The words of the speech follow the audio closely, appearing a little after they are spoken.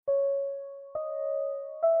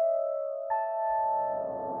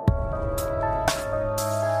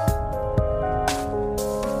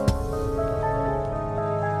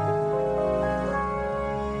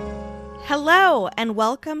Hello, and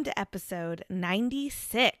welcome to episode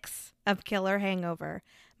 96 of Killer Hangover.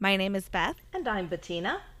 My name is Beth. And I'm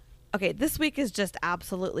Bettina. Okay, this week is just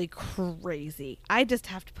absolutely crazy. I just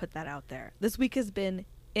have to put that out there. This week has been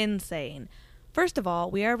insane. First of all,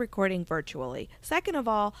 we are recording virtually. Second of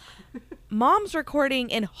all, Mom's recording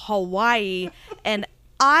in Hawaii, and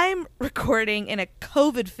I'm recording in a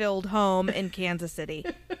COVID-filled home in Kansas City.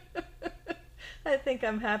 I think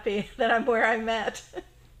I'm happy that I'm where I'm at.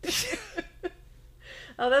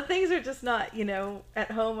 Although things are just not,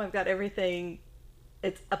 at home I've got everything.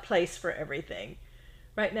 It's a place for everything.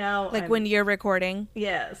 Right now, when you're recording?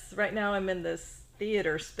 Yes. Right now I'm in this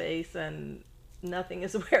theater space and nothing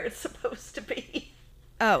is where it's supposed to be.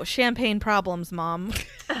 Oh, champagne problems, Mom.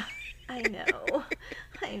 I know.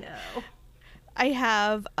 I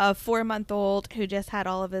have a 4-month-old who just had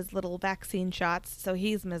all of his little vaccine shots, so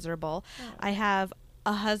he's miserable. Oh. I have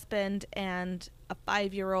a husband and a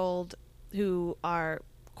 5-year-old who are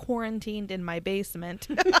quarantined in my basement.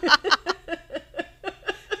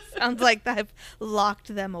 Sounds like I've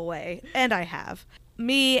locked them away. And I have.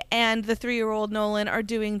 Me and the 3-year-old Nolan are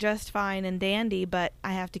doing just fine and dandy, but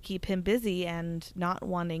I have to keep him busy and not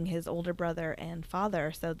wanting his older brother and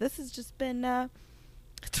father. So this has just been,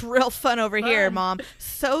 it's real fun over here, Mom.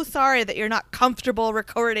 So sorry that you're not comfortable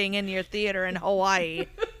recording in your theater in Hawaii.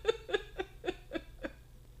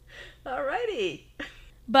 Alrighty.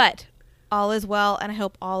 But all is well, and I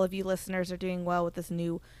hope all of you listeners are doing well with this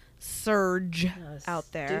new surge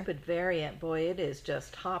out there. Stupid variant. Boy, it is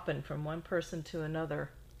just hopping from one person to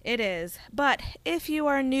another. It is. But if you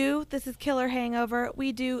are new, this is Killer Hangover.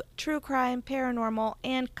 We do true crime, paranormal,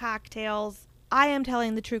 and cocktails. I am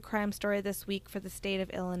telling the true crime story this week for the state of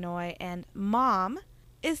Illinois, and Mom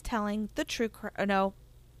is telling the true crime. No.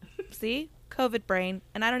 See? COVID brain.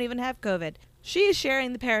 And I don't even have COVID. She is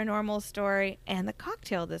sharing the paranormal story and the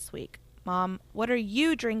cocktail this week. Mom, what are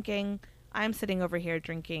you drinking? I'm sitting over here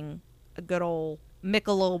drinking a good old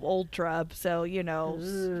Michelob Ultra, so,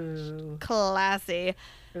 classy.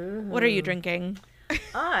 Ooh. What are you drinking?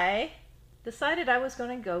 I decided I was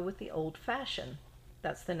going to go with the Old Fashioned.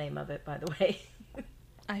 That's the name of it, by the way.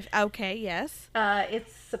 Okay, yes.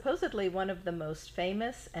 It's supposedly one of the most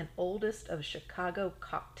famous and oldest of Chicago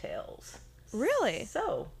cocktails. Really?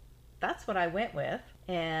 So that's what I went with,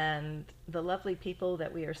 and the lovely people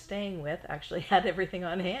that we are staying with actually had everything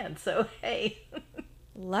on hand, so hey.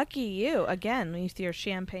 Lucky you, again, with your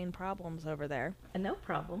champagne problems over there. No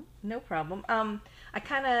problem. I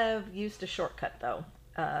kind of used a shortcut, though,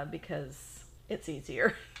 because it's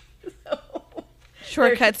easier.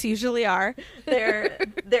 Shortcuts usually are.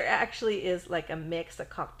 There actually is like a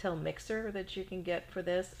cocktail mixer that you can get for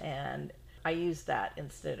this, and I use that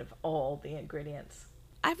instead of all the ingredients.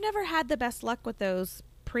 I've never had the best luck with those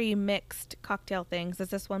pre-mixed cocktail things. Is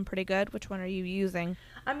this one pretty good? Which one are you using?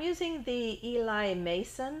 I'm using the Eli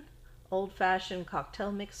Mason old-fashioned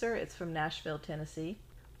cocktail mixer. It's from Nashville, Tennessee.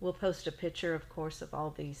 We'll post a picture, of course, of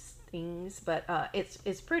all these things, but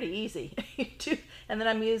it's pretty easy. And then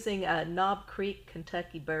I'm using a Knob Creek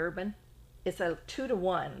Kentucky bourbon. It's a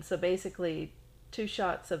 2-to-1, so basically 2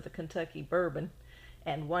 shots of the Kentucky bourbon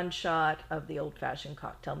and 1 shot of the old-fashioned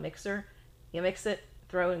cocktail mixer. You mix it,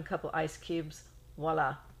 throw in a couple ice cubes,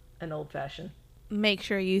 voila, an old-fashioned. Make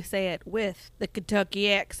sure you say it with the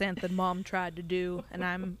Kentucky accent that Mom tried to do, and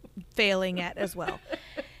I'm failing at as well.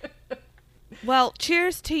 Well,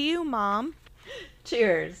 cheers to you, Mom.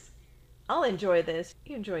 Cheers. I'll enjoy this.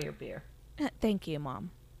 You enjoy your beer. Thank you,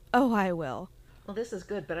 Mom. Oh, I will. Well, this is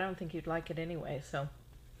good, but I don't think you'd like it anyway, so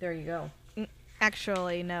there you go.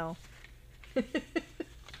 Actually, no.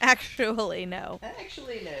 Actually, no.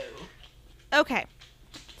 Okay.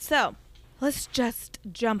 So, let's just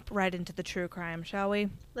jump right into the true crime, shall we?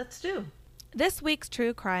 Let's do. This week's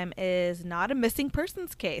true crime is not a missing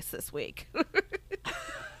persons case this week.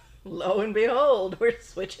 Lo and behold, we're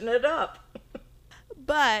switching it up.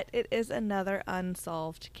 But it is another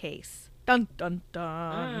unsolved case. Dun, dun,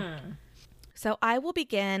 dun. So I will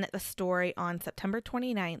begin the story on September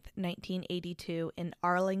 29th, 1982 in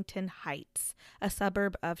Arlington Heights, a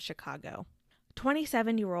suburb of Chicago.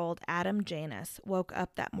 27-year-old Adam Janus woke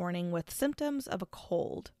up that morning with symptoms of a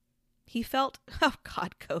cold. He felt,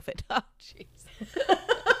 COVID. Oh, jeez.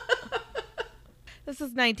 This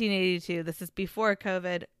is 1982. This is before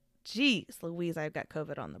COVID. Jeez Louise, I've got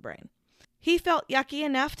COVID on the brain. He felt yucky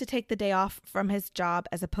enough to take the day off from his job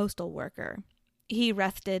as a postal worker. He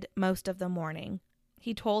rested most of the morning.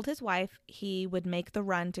 He told his wife he would make the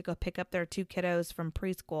run to go pick up their 2 kiddos from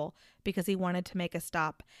preschool because he wanted to make a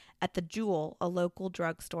stop at the Jewel, a local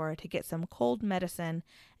drugstore, to get some cold medicine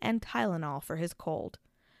and Tylenol for his cold.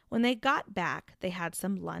 When they got back, they had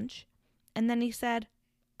some lunch, and then he said,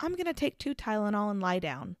 "I'm going to take 2 Tylenol and lie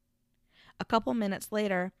down." A couple minutes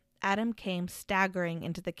later, Adam came staggering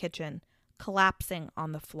into the kitchen, collapsing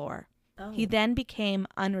on the floor. Oh. He then became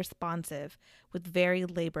unresponsive with very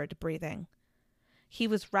labored breathing. He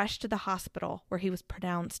was rushed to the hospital where he was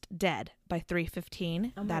pronounced dead by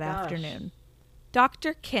 3:15 that afternoon.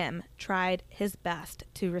 Dr. Kim tried his best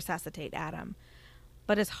to resuscitate Adam,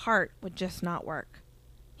 but his heart would just not work.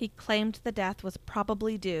 He claimed the death was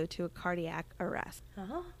probably due to a cardiac arrest.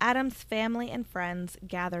 Uh-huh. Adam's family and friends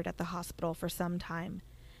gathered at the hospital for some time,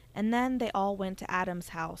 and then they all went to Adam's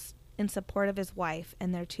house in support of his wife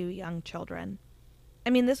and their 2 young children.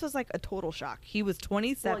 I mean, this was like a total shock. He was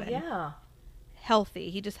 27. Well, yeah. Healthy.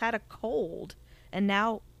 He just had a cold, and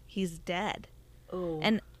now he's dead. Oh.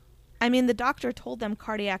 And I mean, the doctor told them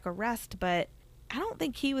cardiac arrest, but I don't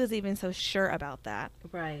think he was even so sure about that.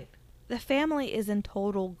 Right. The family is in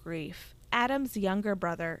total grief. Adam's younger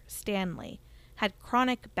brother, Stanley, had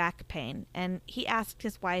chronic back pain, and he asked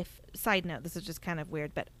his wife, side note, this is just kind of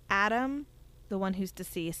weird, but Adam, the one who's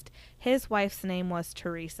deceased, his wife's name was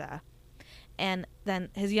Teresa. And then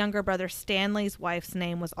his younger brother Stanley's wife's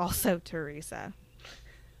name was also Teresa.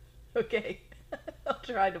 Okay. I'll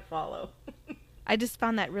try to follow. I just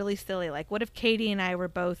found that really silly. Like, what if Katie and I were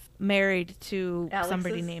both married to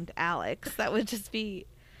somebody Alex's? named Alex? That would just be...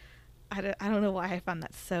 I don't know why I found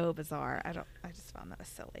that so bizarre. I just found that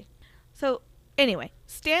silly. So, anyway,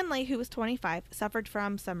 Stanley, who was 25, suffered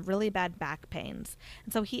from some really bad back pains.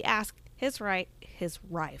 And so he asked his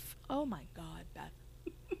wife. Oh my God, Beth.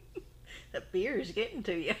 That beer's getting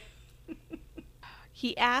to you.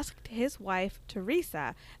 He asked his wife,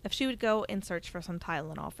 Teresa, if she would go and search for some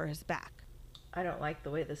Tylenol for his back. I don't like the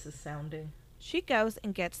way this is sounding. She goes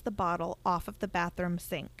and gets the bottle off of the bathroom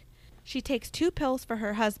sink. She takes 2 pills for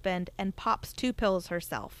her husband and pops 2 pills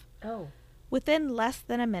herself. Oh. Within less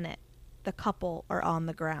than a minute, the couple are on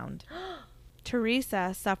the ground.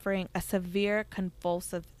 Teresa suffering a severe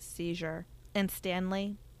convulsive seizure, and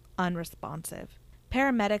Stanley unresponsive.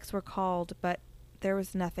 Paramedics were called, but there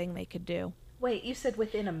was nothing they could do. Wait, you said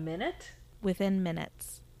within a minute? Within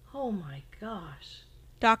minutes. Oh my gosh.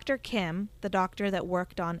 Dr. Kim, the doctor that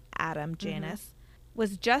worked on Adam Janus,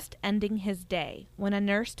 was just ending his day when a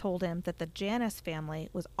nurse told him that the Janus family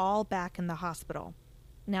was all back in the hospital.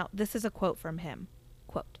 Now, this is a quote from him.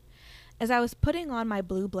 Quote, "As I was putting on my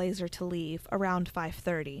blue blazer to leave around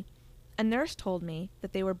 5:30, a nurse told me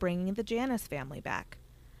that they were bringing the Janus family back.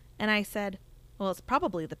 And I said, well, it's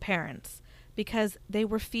probably the parents, because they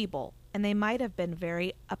were feeble and they might have been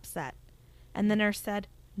very upset. And the nurse said,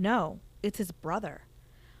 no, it's his brother.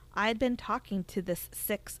 I had been talking to this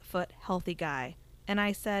 6-foot healthy guy, and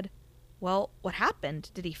I said, well, what happened?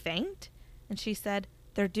 Did he faint? And she said,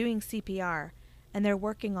 they're doing CPR, and they're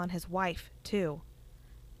working on his wife, too.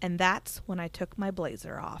 And that's when I took my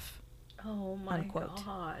blazer off." Oh my Unquote.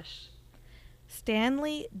 gosh.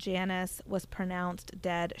 Stanley Janus was pronounced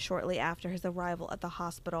dead shortly after his arrival at the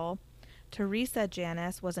hospital. Teresa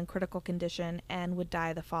Janus was in critical condition and would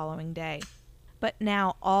die the following day. But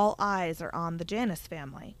now all eyes are on the Janus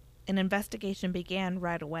family. An investigation began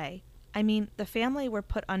right away. I mean, the family were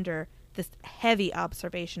put under this heavy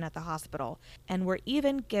observation at the hospital and were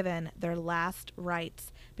even given their last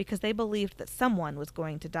rites because they believed that someone was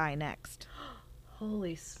going to die next.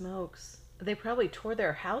 Holy smokes. They probably tore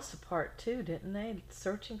their house apart too, didn't they?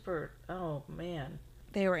 Searching for, oh man.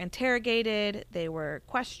 They were interrogated, they were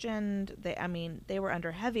questioned, they were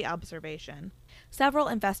under heavy observation. Several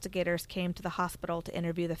investigators came to the hospital to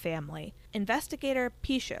interview the family. Investigator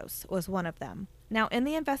Pichos was one of them. Now, in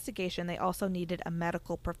the investigation, they also needed a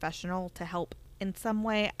medical professional to help in some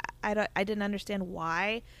way. I didn't understand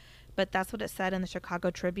why, but that's what it said in the Chicago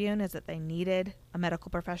Tribune, is that they needed a medical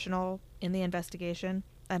professional in the investigation.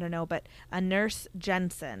 I don't know, but a nurse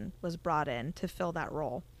Jensen was brought in to fill that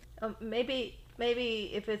role. Maybe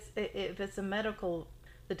if it's a medical,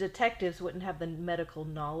 the detectives wouldn't have the medical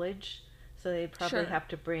knowledge, so they'd probably have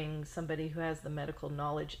to bring somebody who has the medical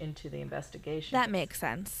knowledge into the investigation. That makes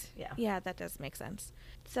sense. Yeah. Yeah, that does make sense.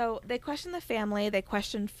 So they questioned the family, they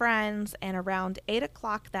questioned friends, and around 8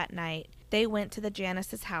 o'clock that night, they went to the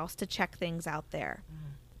Janus's house to check things out there.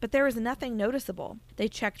 But there was nothing noticeable. They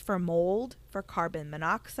checked for mold, for carbon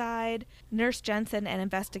monoxide. Nurse Jensen and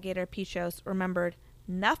investigator Pichos remembered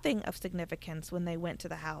nothing of significance when they went to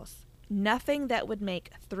the house. Nothing that would make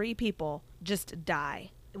 3 people just die.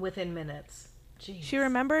 Within minutes. Jeez. She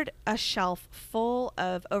remembered a shelf full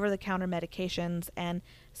of over-the-counter medications and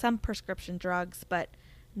some prescription drugs, but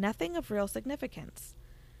nothing of real significance.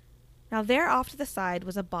 Now, there off to the side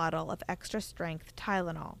was a bottle of extra-strength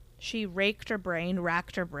Tylenol. She racked her brain.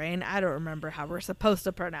 I don't remember how we're supposed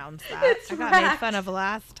to pronounce that. I got made fun of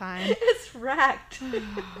last time. It's racked.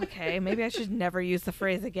 Okay, maybe I should never use the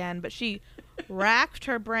phrase again, but she racked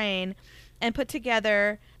her brain and put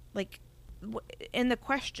together, like, in the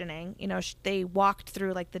questioning, you know, they walked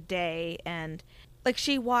through, like, the day, and, like,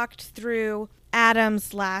 she walked through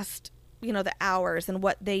Adam's last, you know, the hours and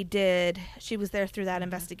what they did. She was there through that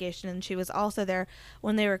investigation, and she was also there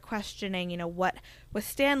when they were questioning, you know, what was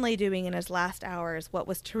Stanley doing in his last hours, what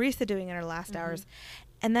was Teresa doing in her last hours.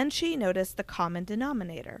 And then she noticed the common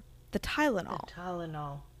denominator, the Tylenol. The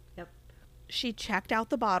Tylenol. Yep. She checked out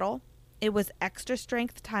the bottle. It was extra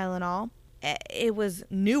strength Tylenol. It was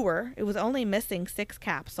newer. It was only missing 6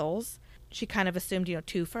 capsules. She kind of assumed, you know,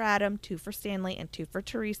 2 for Adam, 2 for Stanley, and 2 for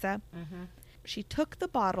Teresa. She took the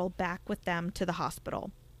bottle back with them to the hospital.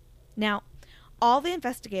 Now, all the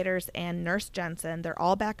investigators and Nurse Jensen, they're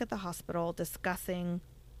all back at the hospital discussing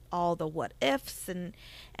all the what ifs, and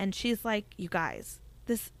she's like, you guys,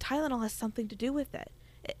 this Tylenol has something to do with it.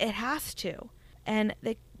 It has to. And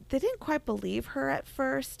they didn't quite believe her at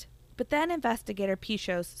first, but then investigator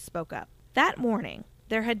Pichos spoke up. That morning,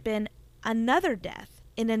 there had been another death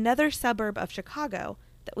in another suburb of Chicago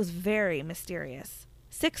that was very mysterious.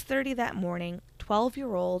 6:30 that morning,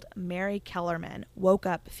 12-year-old Mary Kellerman woke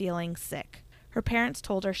up feeling sick. Her parents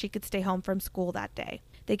told her she could stay home from school that day.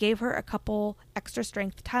 They gave her a couple extra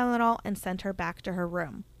strength Tylenol and sent her back to her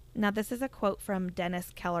room. Now, this is a quote from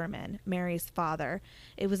Dennis Kellerman, Mary's father.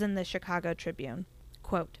 It was in the Chicago Tribune.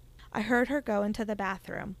 Quote, I heard her go into the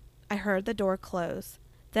bathroom. I heard the door close.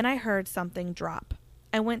 Then I heard something drop.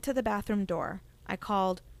 I went to the bathroom door. I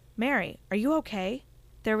called, Mary, are you okay?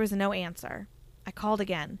 There was no answer. I called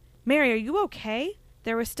again. Mary, are you okay?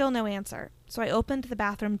 There was still no answer. So I opened the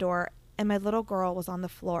bathroom door, and my little girl was on the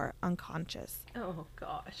floor, unconscious. Oh,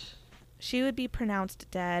 gosh. She would be pronounced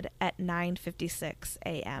dead at 9:56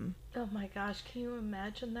 a.m. Oh, my gosh. Can you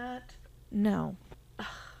imagine that? No.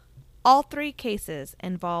 All 3 cases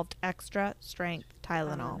involved extra strength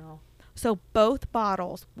Tylenol. So both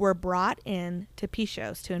bottles were brought in to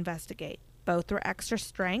Pichos to investigate. Both were extra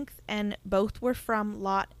strength, and both were from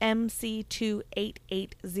lot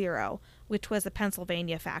MC2880, which was a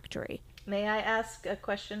Pennsylvania factory. May I ask a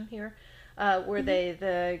question here? Were they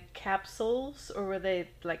the capsules, or were they,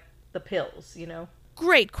 like, the pills, you know?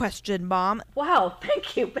 Great question, Mom. Wow,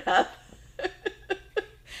 thank you, Beth.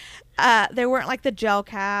 They weren't like the gel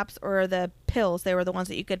caps or the pills. They were the ones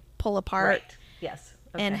that you could pull apart. Right, yes.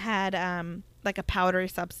 Okay. And had like a powdery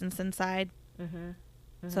substance inside.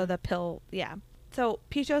 So the pill, yeah. So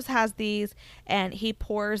Pichos has these, and he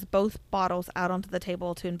pours both bottles out onto the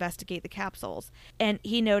table to investigate the capsules. And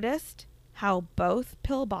he noticed how both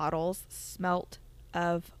pill bottles smelt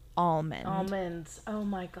of almond. Almonds. Oh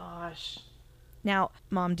my gosh. Now,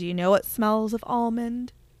 Mom, do you know what smells of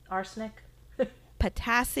almond? Arsenic?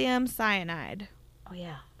 Potassium cyanide. Oh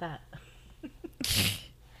yeah, that.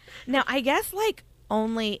 Now, I guess like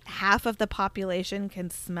only half of the population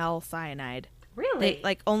can smell cyanide. Really?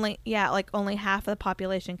 Only half of the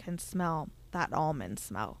population can smell that almond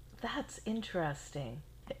smell. That's interesting.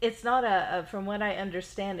 It's not a from what I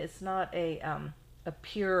understand, it's not a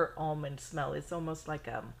pure almond smell. It's almost like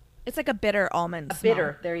it's like a bitter almond smell.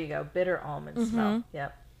 Bitter. There you go. Bitter almond smell.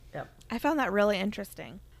 Yep. I found that really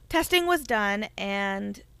interesting. Testing was done,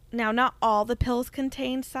 and now not all the pills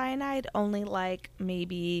contained cyanide. Only like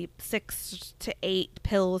maybe 6 to 8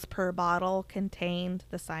 pills per bottle contained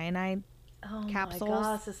the cyanide. Capsules. My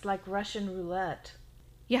gosh, it's like Russian roulette.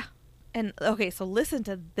 Yeah. And okay, so listen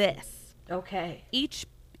to this. Okay. Each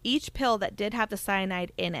pill that did have the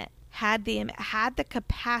cyanide in it had the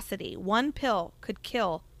capacity. One pill could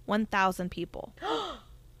kill 1,000 people.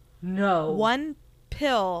 No. One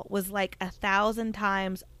pill was like 1,000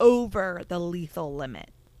 times over the lethal limit.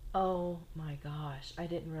 Oh my gosh, I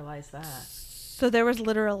didn't realize that. So there was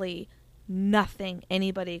literally nothing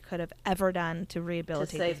anybody could have ever done to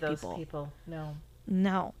rehabilitate to save these those people. No.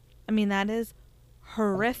 I mean, that is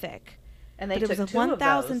horrific. And they took took it was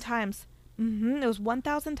 1,000 times. It was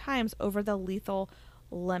 1,000 times over the lethal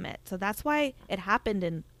limit. So that's why it happened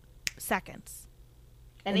in seconds.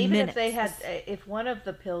 And even minutes. If they had, if one of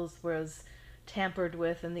the pills was tampered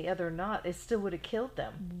with and the other not, it still would have killed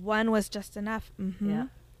them. One was just enough. Yeah.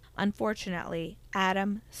 Unfortunately,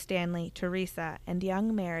 Adam, Stanley, Teresa, and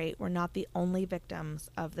young Mary were not the only victims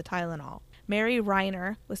of the Tylenol. Mary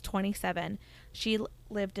Reiner was 27. She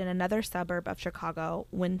lived in another suburb of Chicago,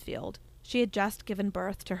 Winfield. She had just given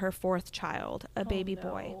birth to her fourth child, a baby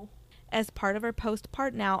boy. No. As part of her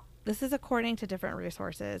postpartum, now this is according to different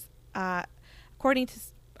resources. According to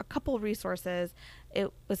a couple resources,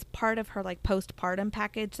 it was part of her like postpartum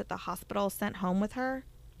package that the hospital sent home with her.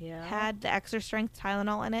 Yeah. Had the extra strength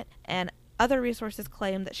Tylenol in it, and other resources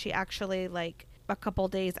claim that she actually like a couple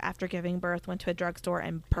days after giving birth went to a drugstore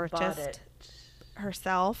and Bought purchased it.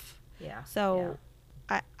 herself. Yeah. So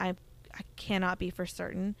I cannot be for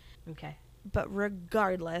certain, yeah. Okay. but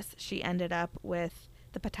regardless, she ended up with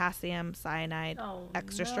the potassium cyanide Oh,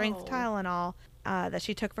 extra strength no. Tylenol that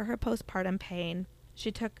she took for her postpartum pain.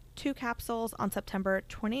 She took 2 capsules on September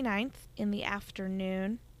 29th in the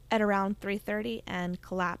afternoon at around 3:30 and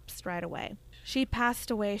collapsed right away. She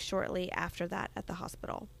passed away shortly after that at the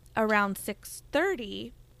hospital. Around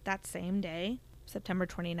 6:30 that same day, September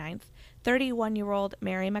 29th, 31-year-old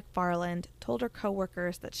Mary McFarland told her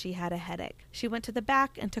coworkers that she had a headache. She went to the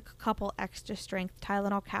back and took a couple extra strength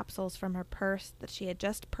Tylenol capsules from her purse that she had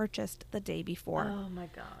just purchased the day before. Oh my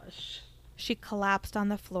gosh. She collapsed on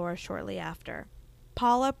the floor shortly after.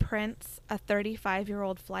 Paula Prince, a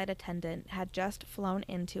 35-year-old flight attendant, had just flown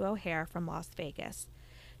into O'Hare from Las Vegas.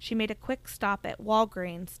 She made a quick stop at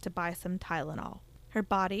Walgreens to buy some Tylenol. Her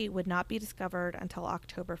body would not be discovered until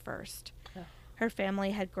October 1st. Oh. Her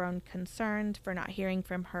family had grown concerned for not hearing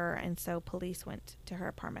from her, and so police went to her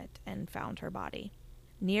apartment and found her body.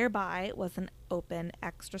 Nearby was an open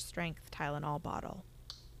extra-strength Tylenol bottle.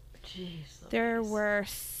 Jeez. There Louise. were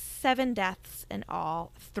 7 deaths in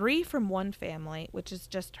all, 3 from one family, which is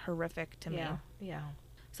just horrific to me. Yeah. Yeah.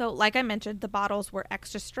 So, like I mentioned, the bottles were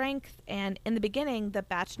extra strength, and in the beginning, the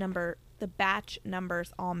batch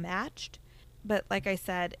numbers all matched. But like I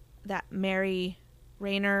said, that Mary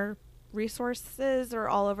Rayner resources are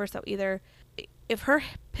all over. So either if her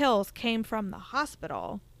pills came from the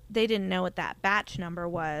hospital, they didn't know what that batch number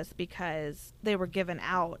was because they were given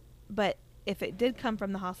out. But if it did come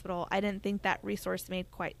from the hospital, I didn't think that resource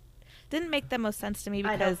didn't make the most sense to me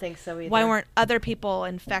because I don't think so either. why weren't other people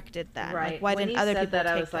infected then? Right. Like, why when didn't you other said people that,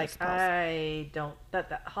 take I was those like, pills? I don't.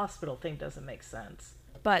 That hospital thing doesn't make sense.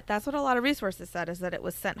 But that's what a lot of resources said, is that it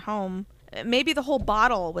was sent home. Maybe the whole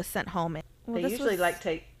bottle was sent home. Well, they usually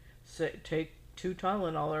take 2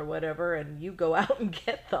 Tylenol or whatever, and you go out and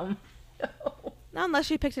get them. Not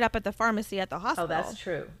unless you picked it up at the pharmacy at the hospital. Oh, that's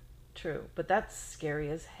true. True. But that's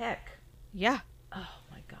scary as heck. Yeah. Oh,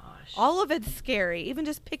 my gosh. All of it's scary. Even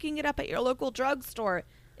just picking it up at your local drugstore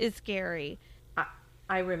is scary.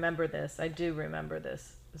 I remember this. I do remember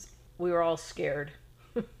this. We were all scared.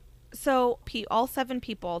 So all 7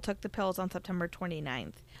 people took the pills on September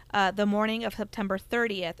 29th. The morning of September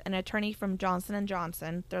 30th, an attorney from Johnson &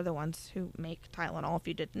 Johnson, they're the ones who make Tylenol if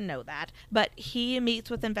you didn't know that, but he meets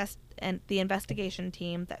with the investigation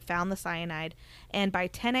team that found the cyanide, and by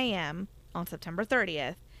 10 a.m. on September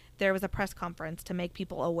 30th, there was a press conference to make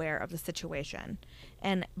people aware of the situation.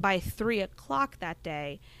 And by 3 o'clock that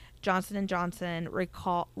day, Johnson & Johnson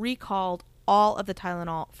recalled all of the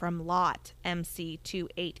Tylenol from lot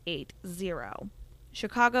MC2880.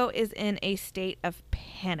 Chicago is in a state of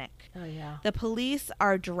panic. Oh, yeah. The police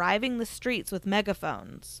are driving the streets with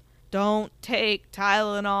megaphones. Don't take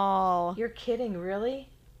Tylenol. You're kidding, really?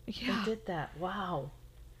 Yeah. They did that. Wow.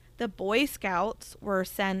 The Boy Scouts were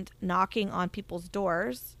sent knocking on people's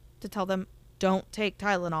doors to tell them, don't take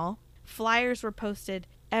Tylenol. Flyers were posted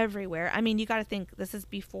everywhere. I mean, you got to think this is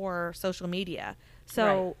before social media.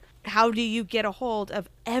 So how do you get a hold of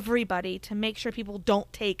everybody to make sure people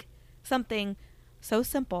don't take something so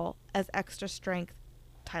simple as extra strength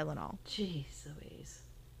Tylenol? Jeez Louise.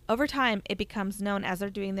 Over time, it becomes known as they're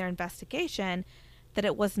doing their investigation that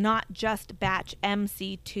it was not just batch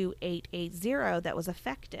MC2880 that was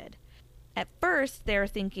affected. At first, they were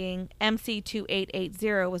thinking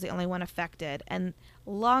MC2880 was the only one affected. And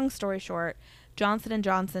long story short, Johnson &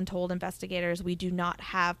 Johnson told investigators, we do not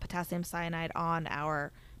have potassium cyanide on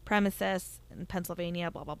our premises in Pennsylvania,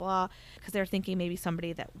 blah, blah, blah, because they're thinking maybe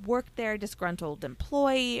somebody that worked there, disgruntled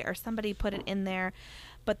employee, or somebody put it in there.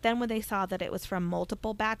 But then when they saw that it was from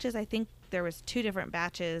multiple batches, I think there was 2 different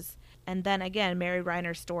batches, and then again, Mary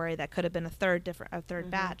Reiner's story, that could have been a third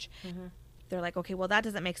batch. Mm-hmm. They're like, okay, well, that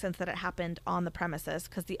doesn't make sense that it happened on the premises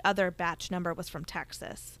because the other batch number was from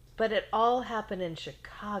Texas. But it all happened in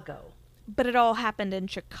Chicago. But it all happened in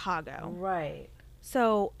Chicago. Right.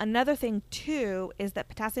 So another thing, too, is that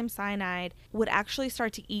potassium cyanide would actually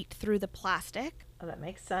start to eat through the plastic. Oh, that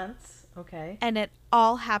makes sense. Okay. And it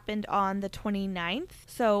all happened on the 29th.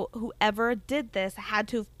 So whoever did this had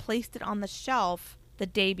to have placed it on the shelf the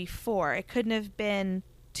day before. It couldn't have been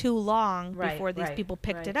too long before these people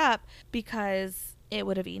picked it up because it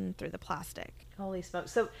would have eaten through the plastic. Holy smoke.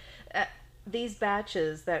 So these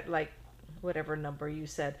batches that, like, whatever number you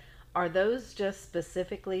said, are those just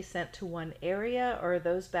specifically sent to one area, or are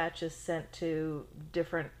those batches sent to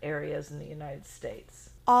different areas in the United States?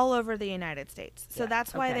 All over the United States. So Yeah,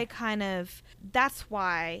 that's why okay. that's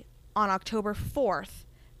why on October 4th,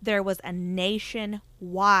 there was a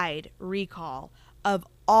nationwide recall of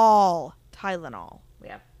all Tylenol.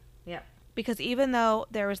 Yep. Yep. Because even though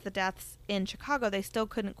there was the deaths in Chicago, they still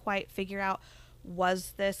couldn't quite figure out,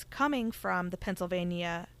 was this coming from the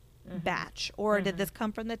Pennsylvania batch, or did this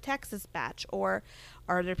come from the Texas batch, or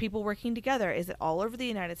are there people working together? Is it all over the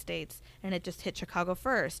United States and it just hit Chicago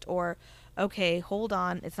first? Or, okay, hold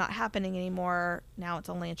on, it's not happening anymore, now it's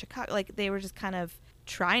only in Chicago. Like, they were just kind of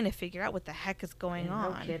trying to figure out what the heck is going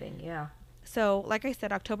on. No kidding. Yeah. So, like I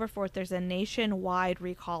said, October 4th, there's a nationwide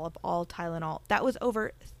recall of all Tylenol. That was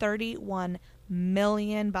over 31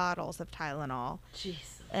 million bottles of Tylenol,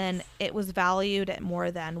 Jesus. and it was valued at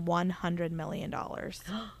more than $100 million.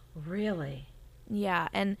 Really? Yeah,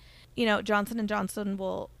 and, Johnson & Johnson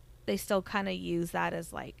they still kind of use that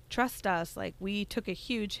as, like, trust us, like, we took a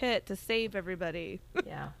huge hit to save everybody.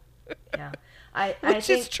 Yeah. Yeah. I Which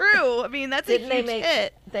think, is true. I mean, that's a didn't huge they make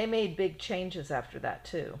hit. they made big changes after that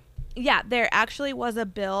too? Yeah, there actually was a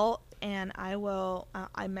bill, and I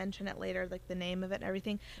mention it later, like the name of it and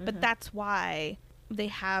everything, but that's why they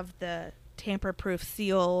have the tamper-proof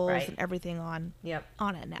seals Right. and everything on Yep.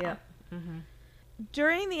 it now. Yep. Mm-hmm.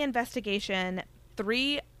 During the investigation,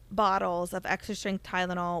 3 bottles of extra strength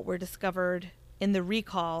Tylenol were discovered in the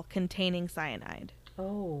recall containing cyanide.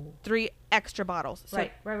 Oh. 3 extra bottles. So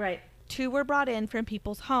Right. 2 were brought in from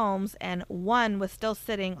people's homes, and 1 was still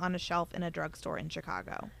sitting on a shelf in a drugstore in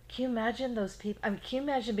Chicago. Can you imagine those people? I mean, can you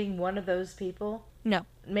imagine being one of those people? No.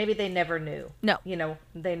 Maybe they never knew. No.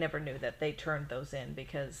 They never knew that they turned those in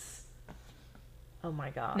because, oh my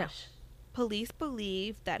gosh. No. Police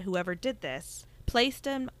believe that whoever did this placed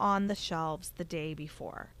them on the shelves the day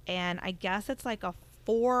before. And I guess it's like a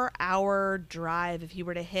 4-hour drive if you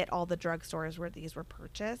were to hit all the drugstores where these were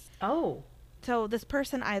purchased. Oh. So this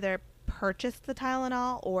person either purchased the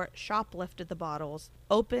Tylenol or shoplifted the bottles,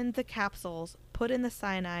 opened the capsules, put in the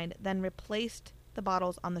cyanide, then replaced the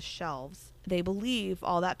bottles on the shelves. They believe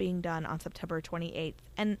all that being done on September 28th.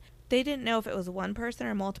 And they didn't know if it was one person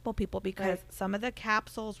or multiple people because Right. some of the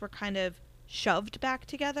capsules were kind of shoved back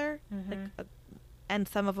together, and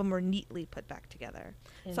some of them were neatly put back together.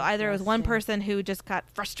 So either it was one Interesting. person who just got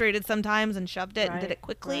frustrated sometimes and shoved it and did Right, it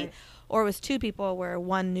quickly, right. or it was 2 people where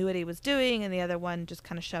one knew what he was doing and the other one just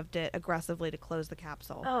kind of shoved it aggressively to close the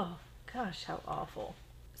capsule. Oh gosh, how awful.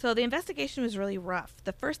 So the investigation was really rough.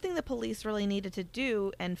 The first thing the police really needed to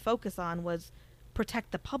do and focus on was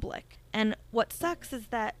protect the public. And what sucks is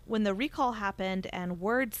that when the recall happened and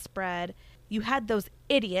word spread, you had those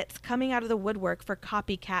idiots coming out of the woodwork for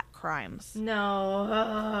copycat crimes.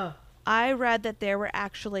 No. I read that there were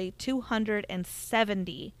actually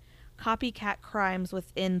 270 copycat crimes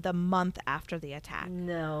within the month after the attack,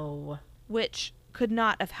 No. which could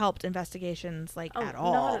not have helped investigations at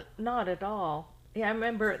all. Not at all. Yeah, I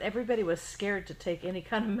remember everybody was scared to take any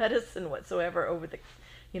kind of medicine whatsoever over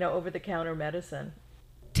the counter medicine.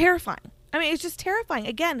 Terrifying. I mean, it's just terrifying.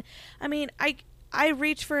 Again, I mean, I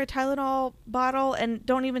reach for a Tylenol bottle and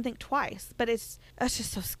don't even think twice, but that's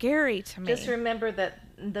just so scary to me. Just remember that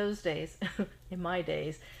in those days, in my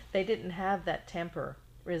days, they didn't have that tamper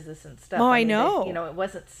resistant stuff. Oh, I mean, know. it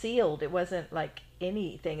wasn't sealed. It wasn't like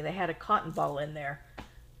anything. They had a cotton ball in there.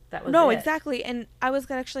 That was No, it. exactly. And I was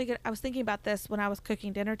thinking about this when I was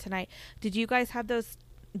cooking dinner tonight. Did you guys have those?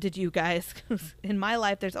 Did you guys? In my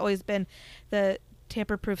life, there's always been the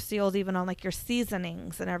tamper-proof seals, even on like your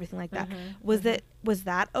seasonings and everything like that. Was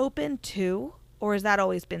that open too, or has that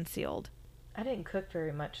always been sealed? I didn't cook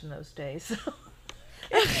very much in those days. So.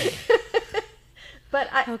 But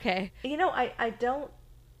Okay. I don't.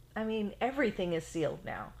 I mean, everything is sealed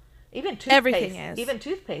now. Even toothpaste. Everything is. Even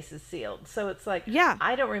toothpaste is sealed. So it's like, Yeah.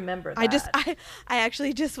 I don't remember that. I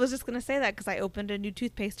actually just was just gonna say that because I opened a new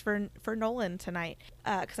toothpaste for Nolan tonight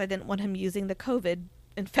because I didn't want him using the COVID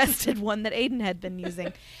infested one that Aiden had been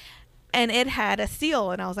using, and it had a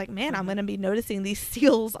seal, and I was like, man, I'm gonna be noticing these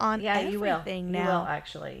seals on Yeah, you will. everything now. You will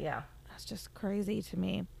actually. Yeah. That's just crazy to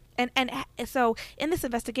me. And so in this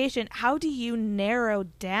investigation, how do you narrow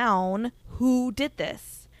down who did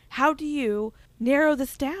this? How do you narrow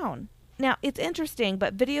this down? Now, it's interesting,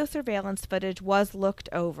 but video surveillance footage was looked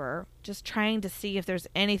over, just trying to see if there's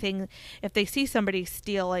anything, if they see somebody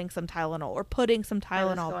stealing some Tylenol or putting some I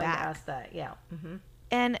was Tylenol going back. to ask that. Yeah. Mm-hmm.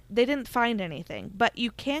 and they didn't find anything. But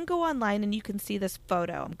you can go online and you can see this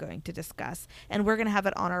photo I'm going to discuss, and we're going to have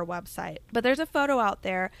it on our website. But there's a photo out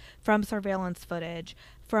there from surveillance footage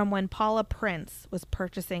from when Paula Prince was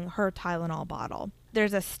purchasing her Tylenol bottle.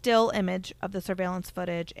 There's a still image of the surveillance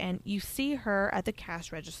footage, and you see her at the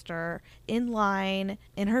cash register in line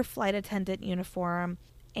in her flight attendant uniform.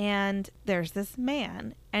 And there's this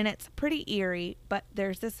man, and it's pretty eerie, but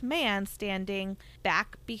there's this man standing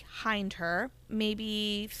back behind her,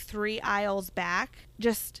 maybe 3 aisles back,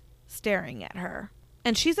 just staring at her.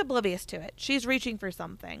 And she's oblivious to it. She's reaching for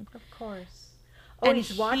something. Of course. Oh, and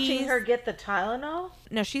he's watching her get the Tylenol?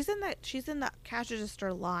 No, she's in the cash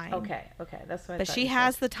register line. Okay, that's what I But thought she you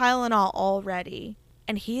has said. the Tylenol already,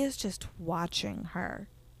 and he is just watching her.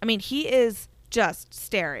 I mean, he is just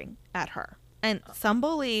staring at her. And some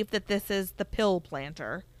believe that this is the pill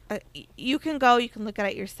planter. You can look at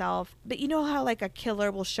it yourself. But you know how like a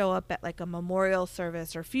killer will show up at like a memorial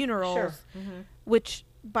service or funerals? Sure. Mm-hmm. Which,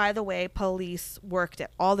 by the way, police worked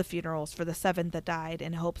at all the funerals for the 7 that died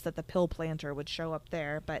in hopes that the pill planter would show up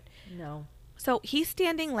there. But no. So he's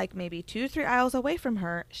standing like maybe 2 or 3 aisles away from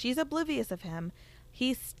her. She's oblivious of him.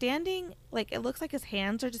 He's standing like it looks like his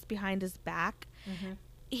hands are just behind his back. Mm-hmm.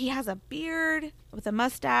 He has a beard with a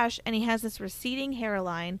mustache, and he has this receding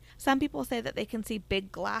hairline. Some people say that they can see big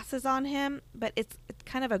glasses on him, but it's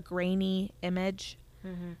kind of a grainy image.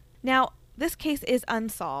 Mm-hmm. Now, this case is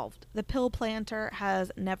unsolved. The pill planter has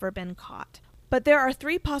never been caught. But there are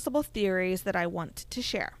 3 possible theories that I want to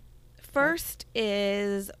share. First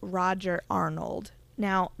is Roger Arnold.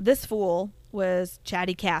 Now, this fool was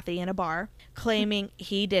chatty Cathy in a bar, claiming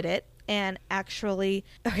he did it. And actually,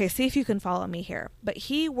 okay, see if you can follow me here. But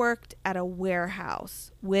he worked at a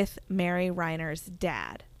warehouse with Mary Reiner's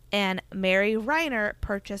dad. And Mary Reiner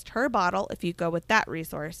purchased her bottle, if you go with that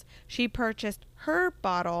resource, she purchased her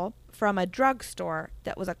bottle from a drugstore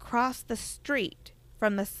that was across the street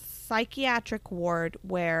from the psychiatric ward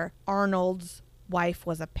where Arnold's wife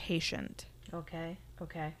was a patient. Okay.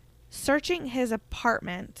 Searching his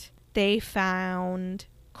apartment, they found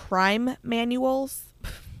crime manuals.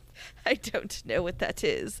 I don't know what that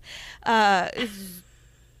is.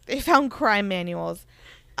 They found crime manuals.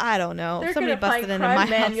 I don't know. They're Somebody gonna find busted into my crime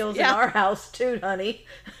house. manuals in our house too, honey.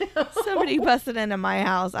 Somebody busted into my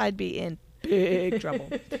house, I'd be in big trouble.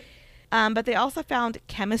 But they also found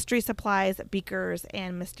chemistry supplies, beakers,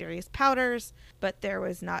 and mysterious powders, but there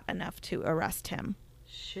was not enough to arrest him.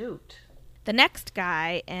 Shoot. The next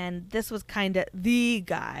guy, and this was kind of the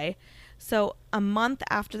guy. So a month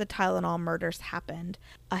after the Tylenol murders happened,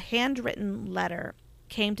 a handwritten letter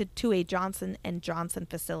came to a Johnson & Johnson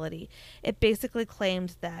facility. It basically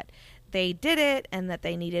claimed that they did it and that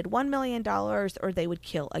they needed $1 million or they would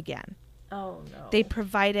kill again. Oh, no. They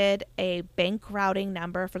provided a bank routing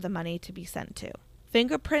number for the money to be sent to.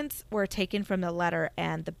 Fingerprints were taken from the letter,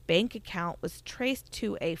 and the bank account was traced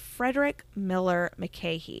to a Frederick Miller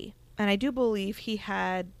McCahey. And I do believe he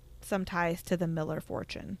had some ties to the Miller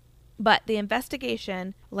fortune. But the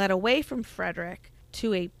investigation led away from Frederick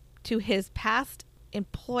to his past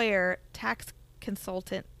employer, tax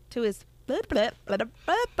consultant, to his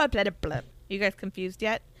You guys confused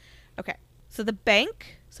yet? Okay. So the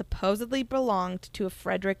bank supposedly belonged to a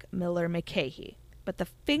Frederick Miller McCahey, but the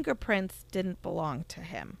fingerprints didn't belong to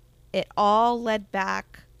him. It all led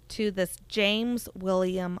back to this James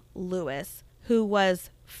William Lewis, who was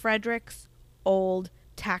Frederick's old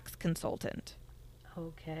tax consultant.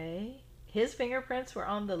 Okay. His fingerprints were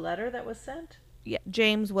on the letter that was sent? Yeah,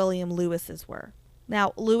 James William Lewis's were.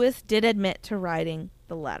 Now, Lewis did admit to writing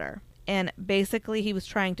the letter. And basically, he was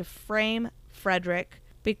trying to frame Frederick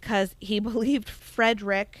because he believed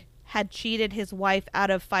Frederick had cheated his wife out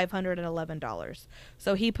of $511.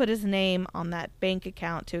 So he put his name on that bank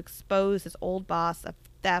account to expose his old boss of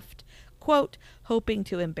theft, quote, hoping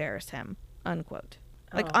to embarrass him, unquote.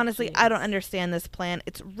 Like, honestly, geez. I don't understand this plan.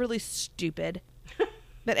 It's really stupid.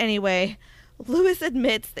 But anyway, Lewis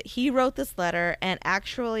admits that he wrote this letter, and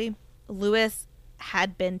actually, Lewis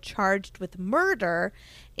had been charged with murder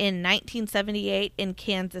in 1978 in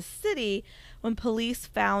Kansas City when police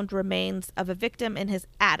found remains of a victim in his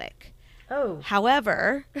attic. Oh.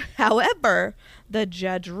 However, the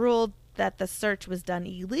judge ruled that the search was done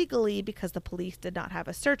illegally because the police did not have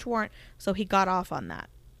a search warrant, so he got off on that.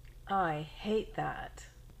 I hate that.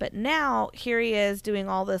 But now, here he is doing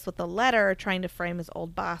all this with a letter trying to frame his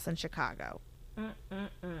old boss in Chicago.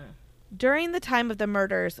 During the time of the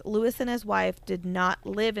murders, Lewis and his wife did not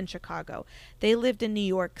live in Chicago. They lived in New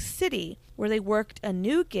York City, where they worked a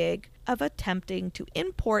new gig of attempting to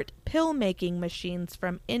import pill-making machines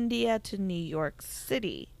from India to New York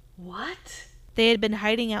City. What? They had been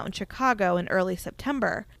hiding out in Chicago in early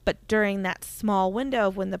September, but during that small window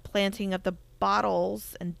of when the planting of the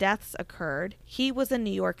bottles and deaths occurred, he was in New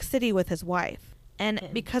York City with his wife. And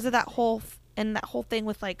because of that whole thing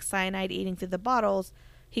with like cyanide eating through the bottles,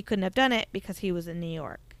 he couldn't have done it because he was in New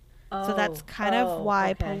York. So that's kind of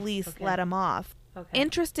why police let him off. Okay.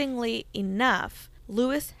 Interestingly enough,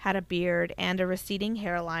 Lewis had a beard and a receding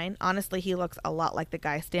hairline. Honestly, he looks a lot like the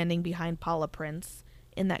guy standing behind Paula Prince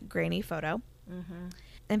in that grainy photo. Mm-hmm.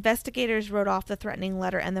 Investigators wrote off the threatening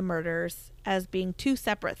letter and the murders as being two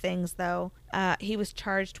separate things, though. He was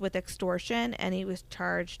charged with extortion and he was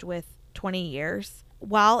charged with 20 years.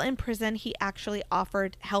 While in prison, he actually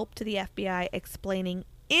offered help to the FBI explaining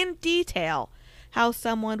in detail how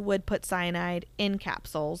someone would put cyanide in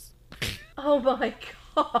capsules. Oh my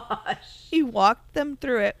gosh. He walked them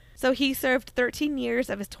through it. So he served 13 years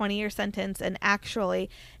of his 20-year sentence, and actually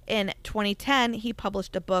in 2010 he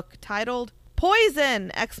published a book titled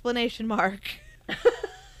Poison! !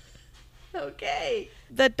 Okay.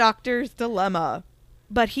 The Doctor's Dilemma.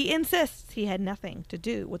 But he insists he had nothing to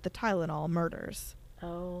do with the Tylenol murders.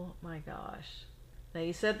 Oh my gosh. Now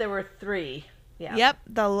you said there were 3. Yeah. Yep.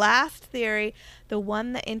 The last theory, the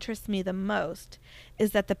one that interests me the most,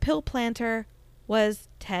 is that the pill planter was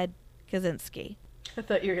Ted Kaczynski. I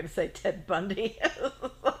thought you were going to say Ted Bundy.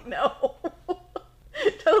 Like, no.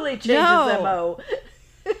 Totally changes MO.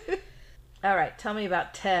 All right. Tell me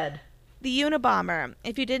about Ted. The Unabomber.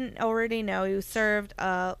 If you didn't already know, he served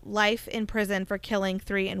life in prison for killing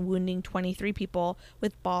 3 and wounding 23 people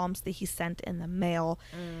with bombs that he sent in the mail.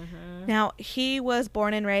 Mm-hmm. Now, he was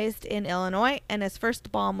born and raised in Illinois, and his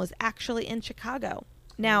first bomb was actually in Chicago.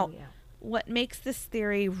 Now, what makes this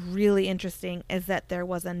theory really interesting is that there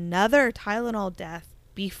was another Tylenol death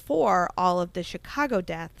before all of the Chicago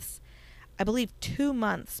deaths. I believe 2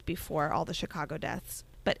 months before all the Chicago deaths.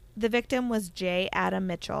 But the victim was J. Adam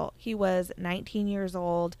Mitchell. He was 19 years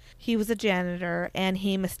old. He was a janitor, and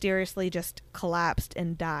he mysteriously just collapsed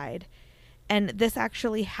and died. And this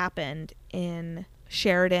actually happened in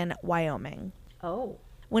Sheridan, Wyoming. Oh.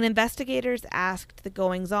 When investigators asked the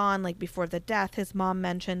goings-on, like before the death, his mom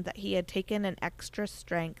mentioned that he had taken an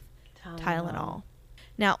extra-strength Tylenol.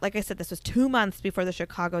 Now, like I said, this was 2 months before the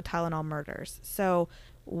Chicago Tylenol murders. So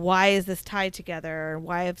why is this tied together?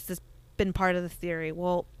 Why has this been part of the theory?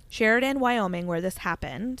 Well, Sheridan, Wyoming, where this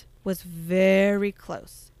happened, was very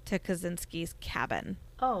close to Kaczynski's cabin.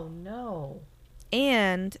 Oh, no.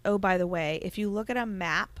 And, oh, by the way, if you look at a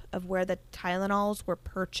map of where the Tylenols were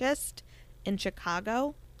purchased in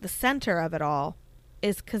Chicago, the center of it all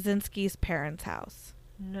is Kaczynski's parents' house.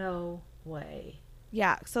 No way.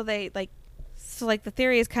 Yeah, so the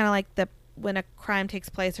theory is kind of like when a crime takes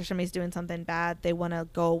place or somebody's doing something bad, they want to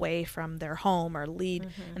go away from their home or lead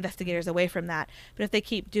investigators away from that. But if they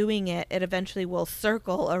keep doing it, it eventually will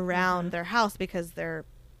circle around their house because they're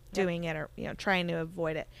doing it or trying to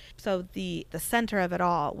avoid it. So the center of it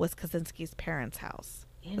all was Kaczynski's parents' house.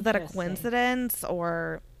 Is that a coincidence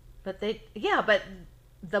or? But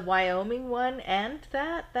the Wyoming one and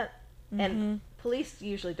and police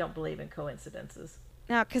usually don't believe in coincidences.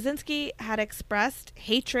 Now, Kaczynski had expressed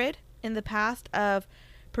hatred in the past of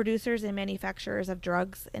producers and manufacturers of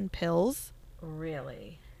drugs and pills.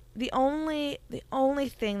 Really? The only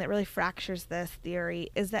thing that really fractures this theory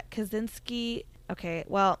is that Kaczynski,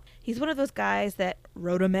 he's one of those guys that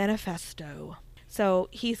wrote a manifesto. So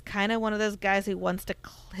he's kind of one of those guys who wants to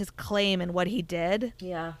his claim in what he did.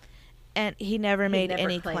 Yeah. And he never made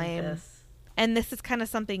any claim. This. And this is kind of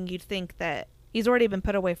something you'd think that he's already been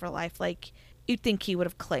put away for life. Like, you'd think he would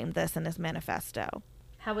have claimed this in his manifesto.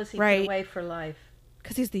 How was he put away for life?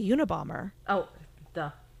 Because he's the Unabomber. Oh,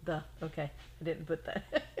 okay. I didn't put that.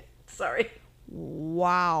 Sorry.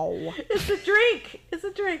 Wow. It's a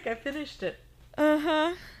drink. I finished it.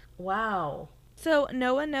 Uh-huh. Wow. So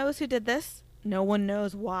no one knows who did this. No one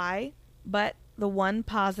knows why. But the one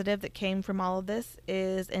positive that came from all of this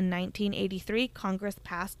is in 1983, Congress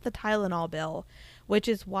passed the Tylenol bill, which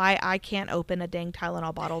is why I can't open a dang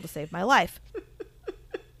Tylenol bottle to save my life.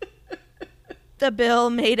 The bill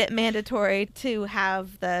made it mandatory to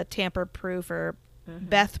have the tamper-proof or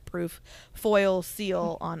Beth-proof foil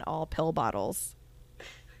seal on all pill bottles.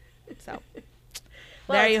 So,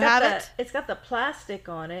 there you have it. It's got the plastic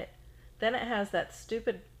on it. Then it has that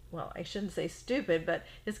stupid, well, I shouldn't say stupid, but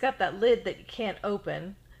it's got that lid that you can't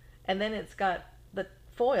open. And then it's got the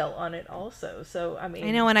foil on it also. So, I mean. I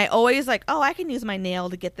know, and I always I can use my nail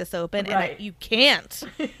to get this open. Right. And you can't.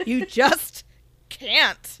 You just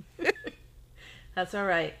can't. That's all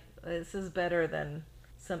right. This is better than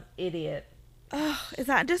some idiot. Oh, is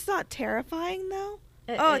that just not terrifying, though?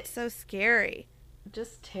 It's so scary.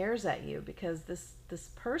 just tears at you because this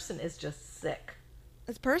person is just sick.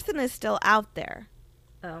 This person is still out there.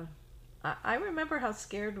 Oh, I remember how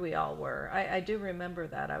scared we all were. I do remember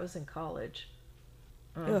that. I was in college.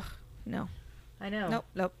 Ugh, no. I know. Nope,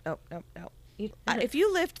 nope, nope, nope, nope. You, If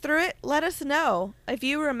you lived through it, let us know. If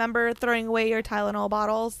you remember throwing away your Tylenol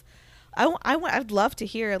bottles, I'd love to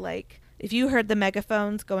hear, like, if you heard the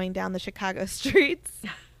megaphones going down the Chicago streets.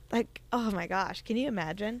 Like, oh my gosh, can you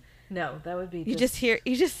imagine? no, that would be You just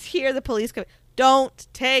hear the police go, "Don't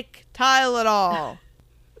take Tylenol."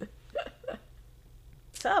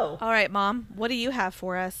 So, All right, Mom, what do you have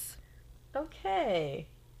for us? okay.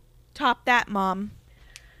 Top that, Mom.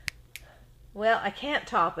 Well, I can't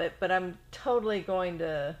top it, but I'm totally going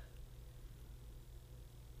to.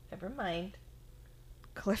 Never mind.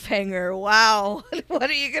 Cliffhanger. Wow. What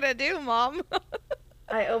are you going to do, Mom?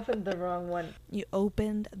 I opened the wrong one. You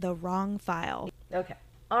opened the wrong file. Okay.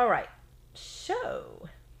 All right. So,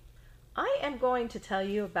 I am going to tell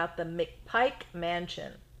you about the McPike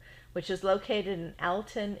Mansion, which is located in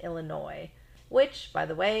Alton, Illinois, which, by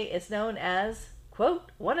the way, is known as,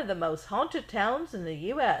 quote, one of the most haunted towns in the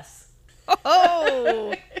U.S.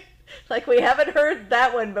 Oh! Like we haven't heard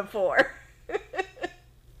that one before.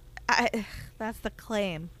 That's the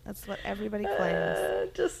claim. That's what everybody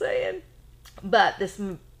claims. Just saying. But this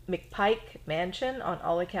McPike Mansion, on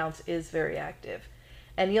all accounts, is very active.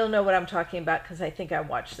 And you'll know what I'm talking about because I think I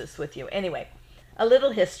watched this with you. Anyway, a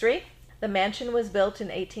little history. The mansion was built in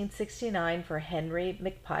 1869 for Henry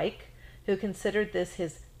McPike, who considered this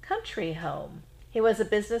his country home. He was a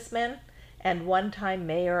businessman and one-time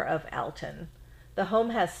mayor of Alton. The home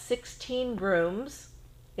has 16 rooms.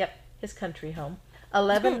 Yep, his country home.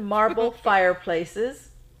 11 marble fireplaces,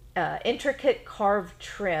 intricate carved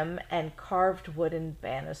trim, and carved wooden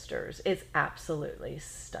banisters. It's absolutely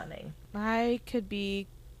stunning. I could be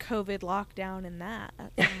COVID lockdown in that.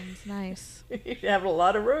 That sounds nice. You have a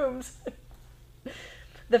lot of rooms.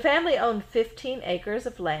 The family owned 15 acres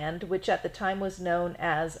of land, which at the time was known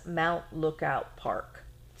as Mount Lookout Park.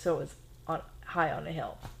 So it was high on a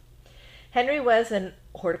hill. Henry was an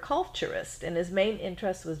horticulturist, and his main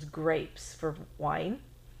interest was grapes for wine.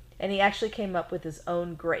 And he actually came up with his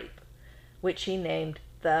own grape, which he named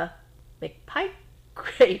the McPike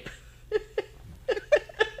grape.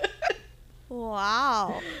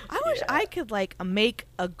 Wow. I wish I could, like, make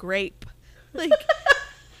a grape. Like,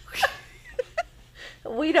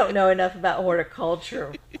 we don't know enough about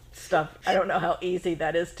horticulture stuff. I don't know how easy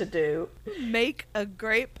that is to do. make a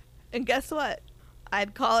grape. And guess what?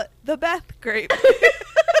 I'd call it the Beth grape.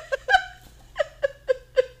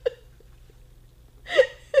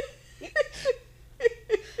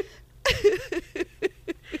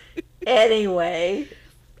 Anyway.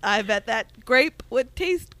 I bet that grape would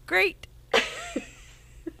taste great.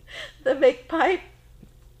 The McPike.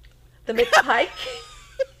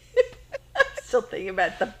 I'm still thinking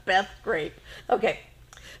about the Beth grape. Okay.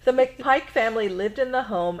 The McPike family lived in the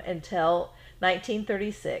home until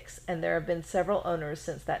 1936, and there have been several owners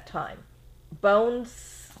since that time.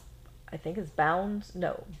 Bones, I think it's Bounds.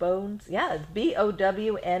 No, Bones. Yeah, it's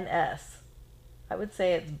Bowns. I would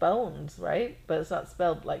say it's Bones, right? But it's not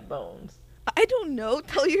spelled like Bones. I don't know.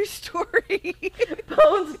 Tell your story.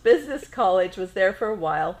 Bones Business College was there for a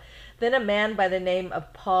while. Then a man by the name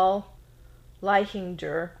of Paul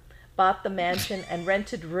Leichinger bought the mansion and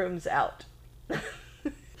rented rooms out.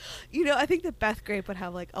 You know, I think the Beth grape would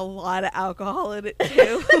have, like, a lot of alcohol in it,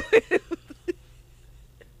 too.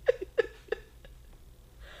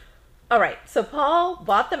 All right, so Paul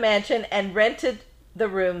bought the mansion and rented the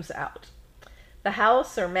rooms out. The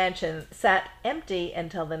house or mansion sat empty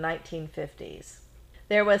until the 1950s.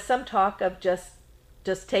 There was some talk of just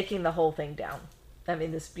taking the whole thing down. I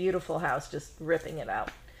mean, this beautiful house, just ripping it out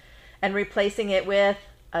and replacing it with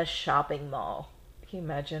a shopping mall. Can you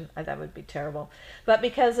imagine? That would be terrible. But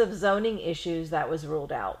because of zoning issues, that was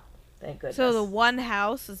ruled out. Thank goodness. So the one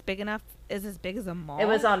house is as big as a mall? It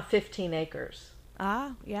was on 15 acres.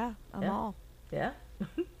 Ah, yeah, a mall. Yeah,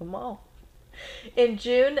 a mall. In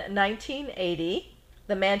June 1980,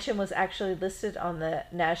 the mansion was actually listed on the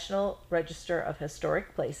National Register of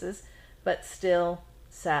Historic Places, but still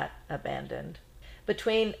sat abandoned.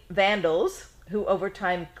 Between vandals, who over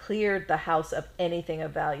time cleared the house of anything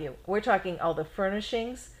of value. We're talking all the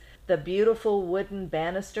furnishings, the beautiful wooden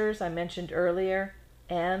banisters I mentioned earlier,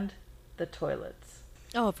 and the toilets.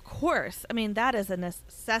 Oh, of course. I mean, that is a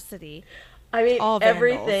necessity. I mean, all vandals.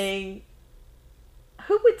 Everything.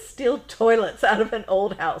 Who would steal toilets out of an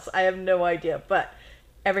old house? I have no idea, but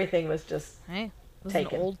everything was just Hey, it was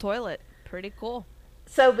taken. an old toilet. Pretty cool.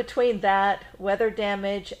 So between that, weather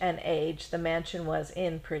damage, and age, the mansion was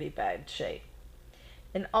in pretty bad shape.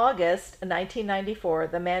 In August 1994,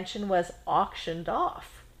 the mansion was auctioned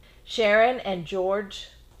off. Sharon and George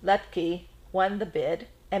Lutke won the bid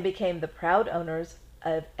and became the proud owners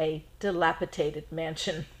of a dilapidated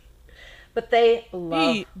mansion. But they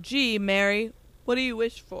love... Gee, Mary, what do you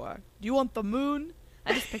wish for? Do you want the moon?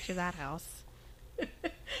 I just picture that house.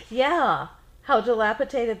 Yeah, how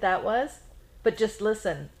dilapidated that was. But just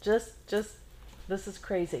listen, just this is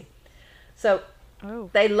crazy. So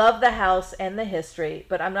they love the house and the history,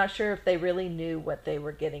 but I'm not sure if they really knew what they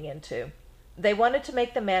were getting into. They wanted to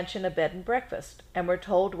make the mansion a bed and breakfast, and were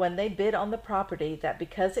told when they bid on the property that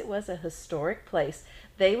because it was a historic place,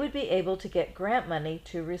 they would be able to get grant money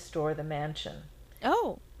to restore the mansion.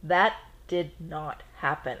 Oh. That did not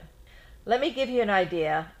happen. Let me give you an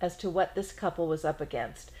idea as to what this couple was up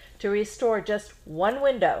against. To restore just one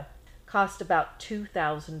window cost about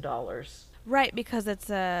 $2,000. Right, because it's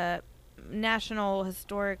a national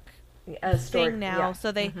historic thing now, yeah.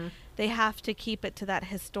 so they have to keep it to that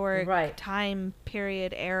historic time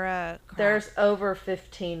period era. Crap. There's over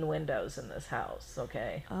 15 windows in this house,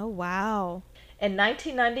 okay? Oh, wow. In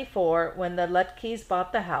 1994, when the Lutkes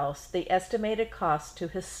bought the house, the estimated cost to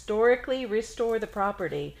historically restore the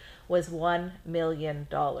property was $1 million.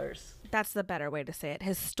 That's the better way to say it.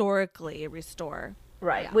 Historically restore.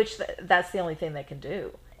 Right, yeah. Which that's the only thing they can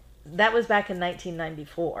do. That was back in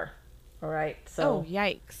 1994. All right. So, oh,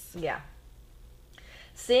 yikes. Yeah.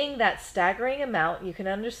 Seeing that staggering amount, you can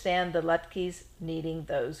understand the Lutkes needing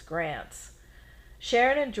those grants.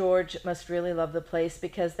 Sharon and George must really love the place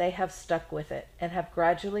because they have stuck with it and have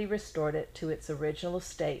gradually restored it to its original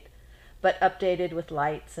state, but updated with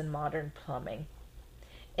lights and modern plumbing.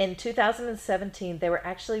 In 2017, they were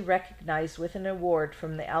actually recognized with an award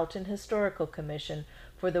from the Alton Historical Commission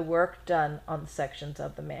for the work done on sections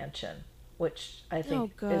of the mansion, which I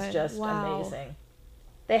think is just amazing.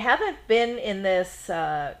 They haven't been in this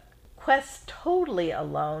quest totally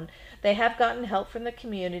alone. They have gotten help from the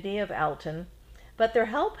community of Alton, but their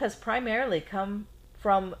help has primarily come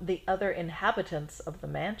from the other inhabitants of the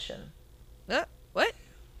mansion. What?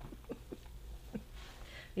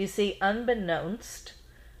 You see, unbeknownst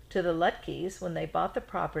to the Lutkes, when they bought the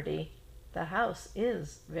property, the house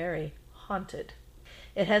is very haunted.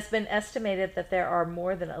 It has been estimated that there are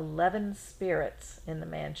more than 11 spirits in the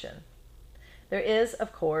mansion. There is,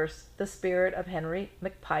 of course, the spirit of Henry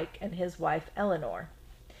McPike and his wife Eleanor.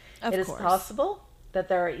 It is possible that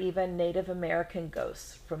there are even Native American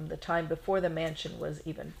ghosts from the time before the mansion was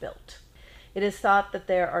even built. It is thought that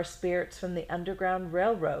there are spirits from the Underground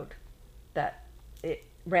Railroad that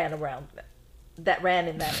ran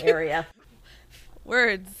in that area.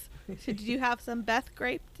 Words. Did you have some Beth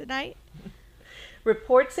grape tonight?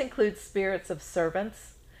 Reports include spirits of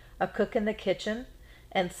servants, a cook in the kitchen,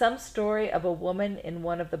 and some story of a woman in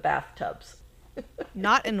one of the bathtubs.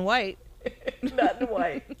 Not in white. Not in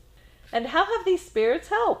white. And how have these spirits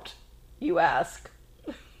helped, you ask?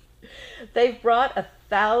 They've brought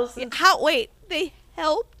 1,000... Wait, they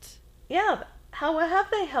helped? Yeah, how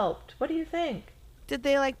have they helped? What do you think? Did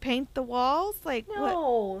they, paint the walls?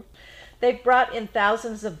 No. What? They've brought in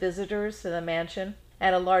thousands of visitors to the mansion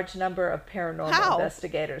and a large number of paranormal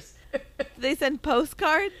investigators. Did they send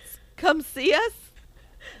postcards? Come see us?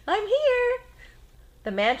 I'm here.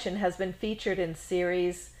 The mansion has been featured in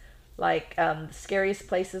series like Scariest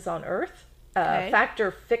Places on Earth, Fact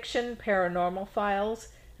or Fiction, Paranormal Files,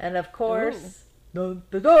 and of course, dun,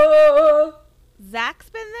 dun, dun, Zach's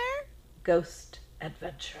been there? Ghost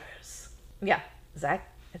Adventures. Yeah, Zach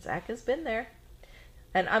has been there.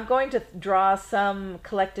 And I'm going to draw some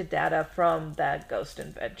collected data from the Ghost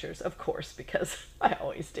Adventures, of course, because I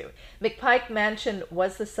always do. McPike Mansion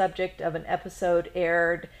was the subject of an episode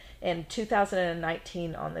aired in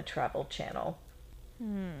 2019 on the Travel Channel.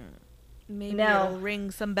 Maybe it'll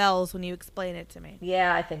ring some bells when you explain it to me.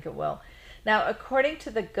 Yeah, I think it will. Now, according to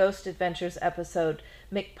the Ghost Adventures episode,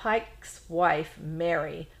 McPike's wife,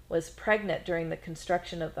 Mary, was pregnant during the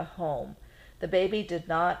construction of the home. The baby did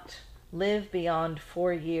not live beyond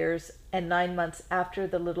 4 years, and 9 months after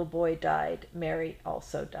the little boy died, Mary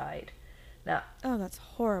also died. Now, that's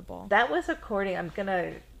horrible. That was according, I'm going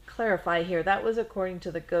to clarify here, that was according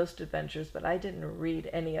to the Ghost Adventures, but I didn't read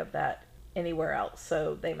any of that anywhere else,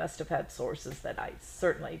 so they must have had sources that I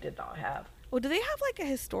certainly did not have. Well, do they have a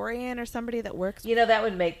historian or somebody that works? That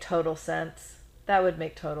would make total sense. That would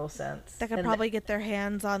make total sense. That could probably get their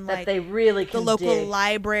hands on that they really can the local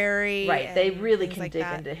library. Right, they really can dig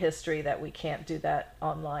that. into history that we can't do that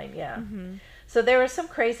online. Yeah. Mm-hmm. So there were some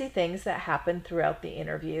crazy things that happened throughout the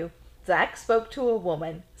interview. Zach spoke to a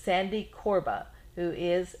woman, Sandy Corba, who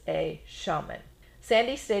is a shaman.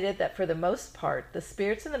 Sandy stated that for the most part, the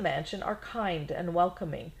spirits in the mansion are kind and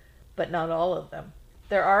welcoming, but not all of them.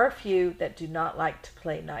 There are a few that do not like to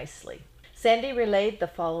play nicely. Sandy relayed the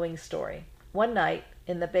following story. One night,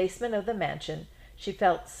 in the basement of the mansion, she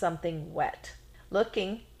felt something wet.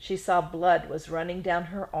 Looking, she saw blood was running down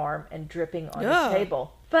her arm and dripping on the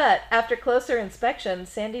table. But after closer inspection,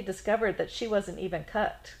 Sandy discovered that she wasn't even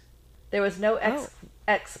cut. There was no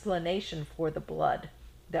explanation for the blood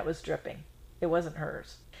that was dripping. It wasn't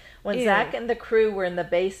hers. When Ew. Zach and the crew were in the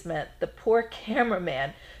basement, the poor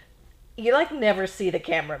cameraman, you never see the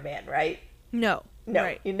cameraman, right? No. No,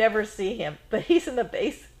 Right. you never see him. But he's in the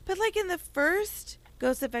base. But in the first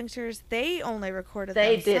Ghost Adventures, they only recorded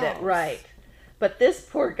They themselves. did it right. But this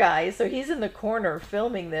poor guy, so he's in the corner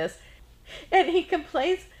filming this, and he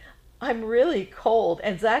complains, I'm really cold.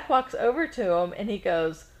 And Zach walks over to him and he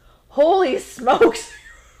goes, holy smokes,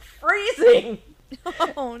 freezing.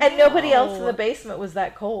 Oh, And nobody else in no. the basement was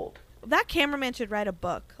that cold. That cameraman should write a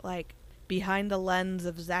book, Behind the Lens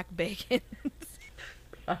of Zach Bacon.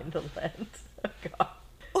 Behind the lens. Oh, God.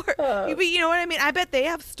 Or, but you know what I mean? I bet they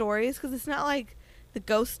have stories, because it's not like the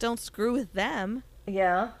ghosts don't screw with them.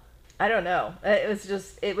 Yeah. I don't know. It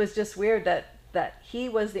was just weird that he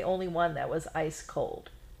was the only one that was ice cold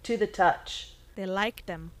to the touch. They liked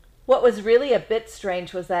them. What was really a bit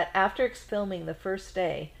strange was that after filming the first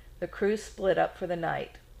day, the crew split up for the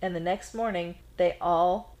night, and the next morning they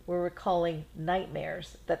all were recalling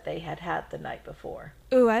nightmares that they had had the night before.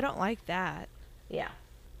 Ooh, I don't like that. Yeah.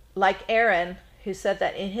 Like Aaron, who said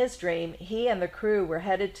that in his dream, he and the crew were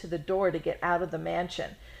headed to the door to get out of the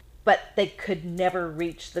mansion, but they could never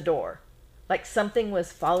reach the door. Like something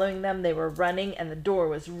was following them, they were running, and the door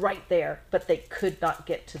was right there, but they could not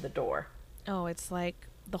get to the door. Oh, it's like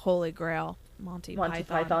the Holy Grail, Monty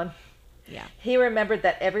Python. Yeah. He remembered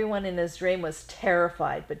that everyone in his dream was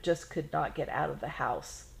terrified, but just could not get out of the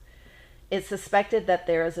house. It's suspected that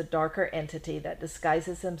there is a darker entity that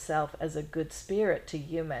disguises himself as a good spirit to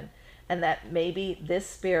human, and that maybe this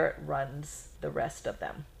spirit runs the rest of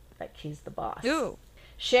them. Like he's the boss. Ooh.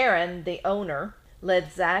 Sharon, the owner,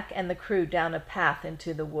 led Zach and the crew down a path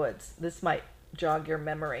into the woods. This might jog your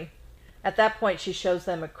memory. At that point, she shows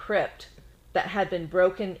them a crypt that had been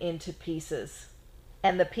broken into pieces,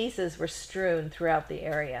 and the pieces were strewn throughout the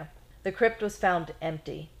area. The crypt was found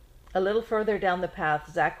empty. A little further down the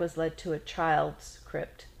path, Zach was led to a child's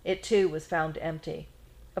crypt. It too was found empty.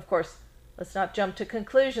 Of course, let's not jump to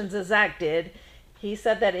conclusions as Zach did. He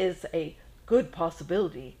said that is a good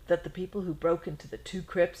possibility that the people who broke into the two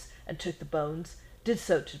crypts and took the bones did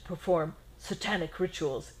so to perform satanic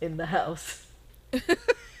rituals in the house.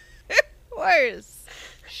 Worse.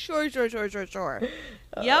 Sure.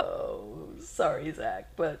 Yep. Oh, sorry, Zach,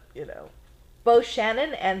 but Both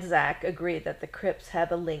Shannon and Zach agree that the crypts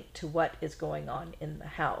have a link to what is going on in the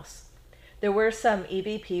house. There were some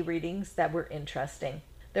EVP readings that were interesting.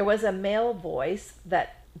 There was a male voice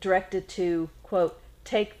that directed to, quote,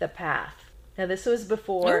 take the path. Now, this was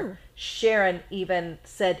before Sharon even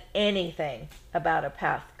said anything about a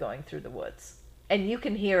path going through the woods. And you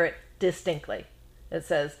can hear it distinctly. It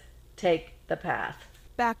says, take the path.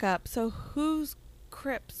 Back up. So whose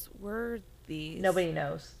crypts were these? Nobody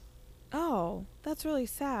knows. Oh, that's really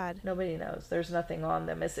sad. Nobody knows. There's nothing on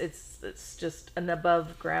them. It's just an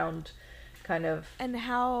above ground kind of. And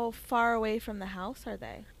how far away from the house are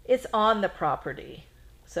they? It's on the property,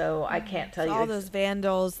 so I can't tell So you. all those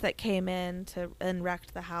vandals that came in and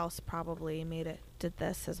wrecked the house probably did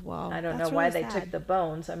this as well. I don't That's know why really they sad. took the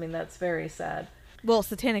bones. I mean, that's very sad. Well,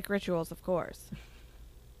 satanic rituals, of course.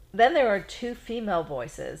 Then there are two female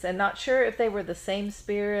voices, and not sure if they were the same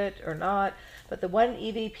spirit or not, but the one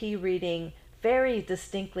EVP reading very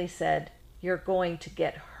distinctly said, you're going to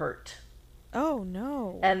get hurt. Oh,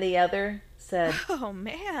 no. And the other said, Oh,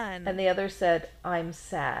 man. I'm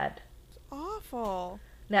sad. It's awful.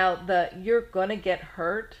 Now, the you're gonna get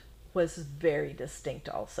hurt was very distinct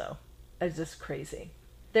also. It's just crazy.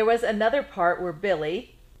 There was another part where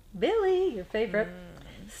Billy, your favorite,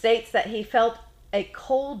 states that he felt a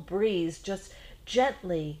cold breeze just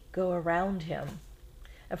gently go around him.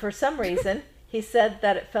 And for some reason, he said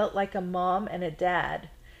that it felt like a mom and a dad.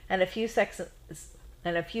 And a few seconds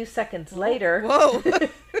later, Whoa.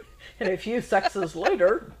 and a few sexes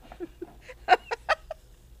later,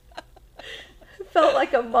 felt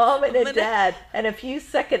like a mom and a dad, and a few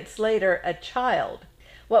seconds later, a child.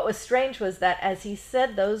 What was strange was that as he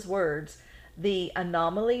said those words, the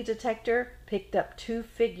anomaly detector picked up two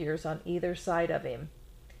figures on either side of him.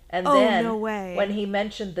 And then, no way. when he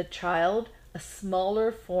mentioned the child, a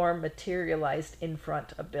smaller form materialized in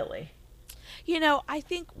front of Billy. I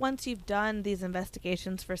think once you've done these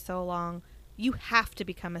investigations for so long, you have to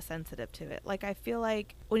become a sensitive to it. Like, I feel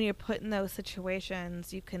like when you're put in those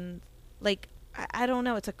situations, you can, like, I don't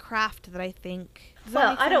know. It's a craft that I think.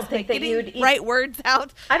 Well, I don't think that you'd write words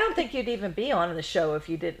out. I don't think you'd even be on the show if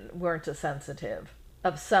you weren't a sensitive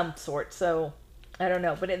of some sort. So I don't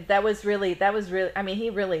know, but that was really. I mean, he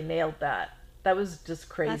really nailed that. That was just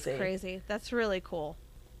crazy. That's crazy. That's really cool.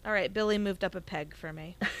 All right, Billy moved up a peg for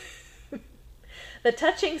me. The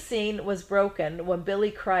touching scene was broken when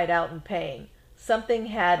Billy cried out in pain. Something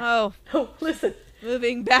had. Oh, listen.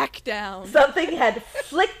 Moving back down. Something had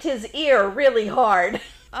flicked his ear really hard.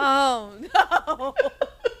 Oh, no.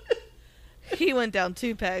 He went down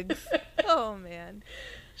 2 pegs. Oh, man.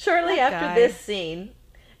 Shortly after this scene,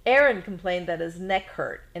 Aaron complained that his neck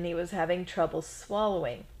hurt and he was having trouble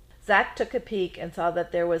swallowing. Zach took a peek and saw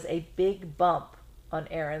that there was a big bump on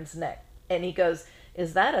Aaron's neck. And he goes,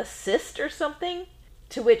 "Is that a cyst or something?"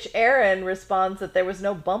 To which Aaron responds that there was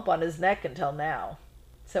no bump on his neck until now.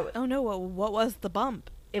 So, oh no, what was the bump?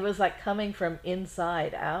 It was like coming from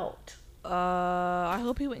inside out. I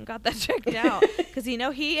hope he went and got that checked out. Because,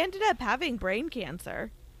 he ended up having brain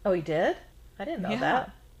cancer. Oh, he did? I didn't know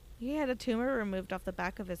that. He had a tumor removed off the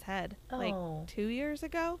back of his head, like 2 years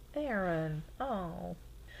ago. Aaron. Oh.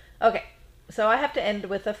 Okay, so I have to end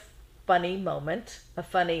with a funny moment. A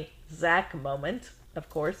funny Zach moment, of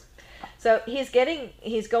course. So he's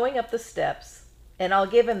going up the steps, and I'll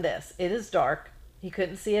give him this. It is dark. He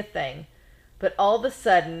couldn't see a thing. But all of a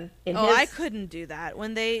sudden, I couldn't do that.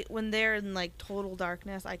 When they're in like total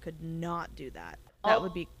darkness, I could not do that. That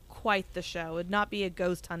would be quite the show. It would not be a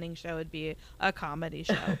ghost hunting show. It'd be a comedy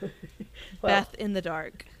show. Beth in the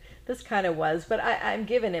dark. This kind of was, but I'm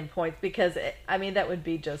giving him points because, that would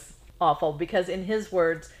be just awful. Because in his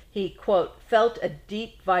words, he, quote, felt a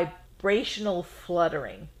deep vibrational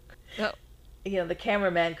fluttering. Oh. The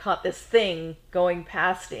cameraman caught this thing going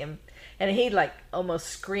past him. And he, like, almost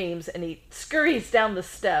screams, and he scurries down the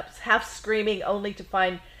steps, half screaming, only to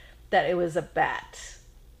find that it was a bat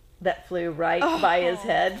that flew right by his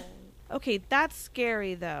head. Okay, that's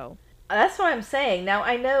scary, though. That's what I'm saying. Now,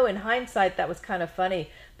 I know in hindsight that was kind of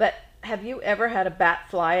funny, but have you ever had a bat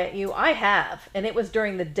fly at you? I have, and it was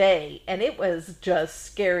during the day, and it was just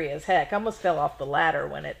scary as heck. I almost fell off the ladder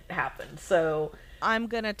when it happened, so... I'm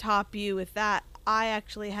going to top you with that. I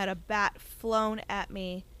actually had a bat flown at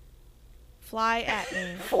me. Fly at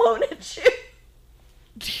me. Flown at you?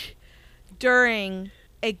 During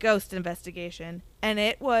a ghost investigation. And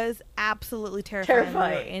it was absolutely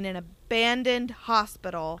terrifying. We were in an abandoned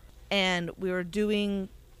hospital, and we were doing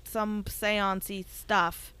some seance-y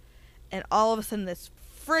stuff. And all of a sudden, this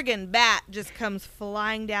friggin' bat just comes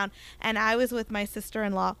flying down. And I was with my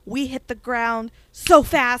sister-in-law. We hit the ground so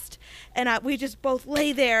fast. And we just both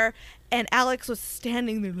lay there. And Alex was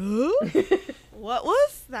standing there. Huh? What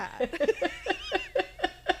was that?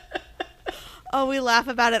 Oh, we laugh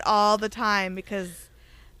about it all the time because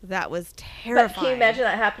that was terrifying. But can you imagine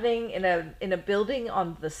that happening in a building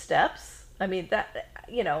on the steps? I mean, that,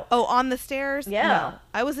 Oh, on the stairs? Yeah. No.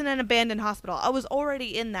 I was in an abandoned hospital. I was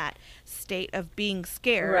already in that state of being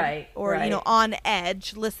scared. Right. Or, on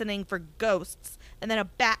edge, listening for ghosts. And then a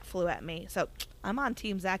bat flew at me. So I'm on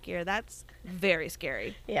Team Zach here. That's very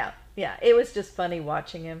scary. Yeah. Yeah. It was just funny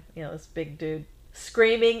watching him, this big dude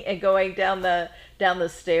screaming and going down the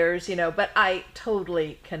stairs, but I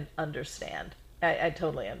totally can understand. I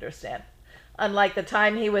totally understand. Unlike the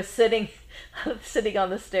time he was sitting on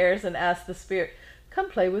the stairs and asked the spirit, "Come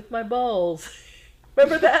play with my balls."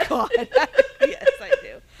 Remember that? God. Yes, I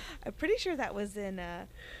do. I'm pretty sure that was in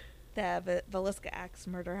the Villisca Axe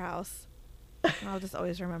murder house. I'll just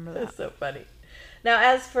always remember that. That's so funny. Now,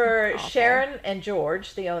 as for Sharon and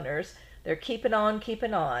George, the owners, they're keeping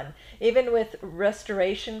on. Even with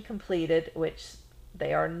restoration completed, which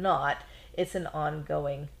they are not, it's an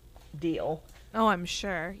ongoing deal. Oh, I'm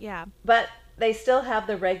sure, yeah. But they still have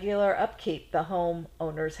the regular upkeep the home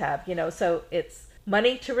owners have, so it's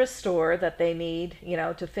money to restore that they need,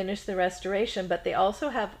 to finish the restoration, but they also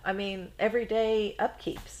have, everyday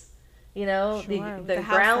upkeeps. Sure, the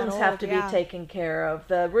grounds have to be taken care of.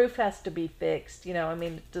 The roof has to be fixed. I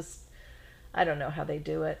don't know how they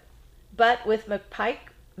do it. But with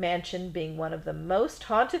McPike Mansion being one of the most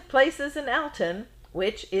haunted places in Alton,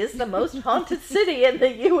 which is the most haunted city in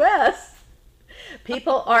the U.S.,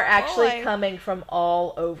 people are actually coming from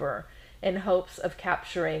all over in hopes of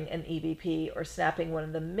capturing an EVP or snapping one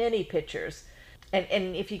of the many pictures. And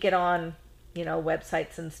if you get on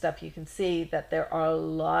websites and stuff, you can see that there are a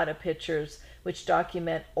lot of pictures which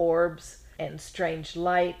document orbs and strange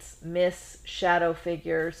lights, mists, shadow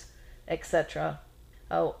figures, etc.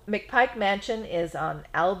 Oh, McPike Mansion is on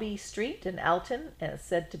Albee Street in Alton and is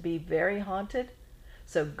said to be very haunted.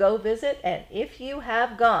 So go visit, and if you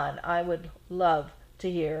have gone, I would love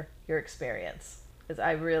to hear your experience because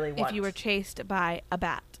I really want. If you were chased by a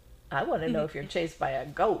bat. I want to know if you're chased by a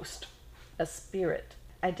ghost, a spirit.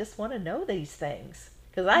 I just want to know these things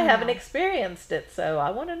because I haven't experienced it, so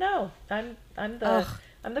I want to know. I'm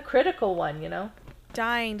the critical one, you know.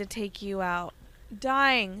 Dying to take you out.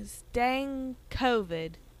 Dying. Dang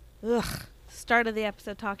COVID. Ugh. Started the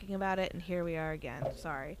episode talking about it, and here we are again.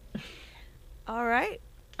 Sorry. All right.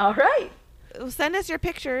 All right. Send us your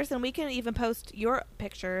pictures, and we can even post your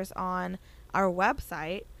pictures on our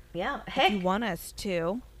website. Yeah. If Heck, you want us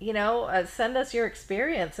to. you know, send us your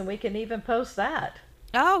experience, and we can even post that.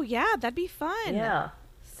 Oh, yeah. That'd be fun. Yeah.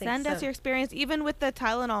 Send us your experience, even with the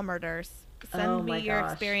Tylenol murders. Send me your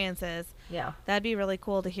experiences. Yeah. That'd be really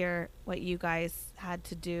cool to hear what you guys had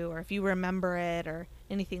to do, or if you remember it, or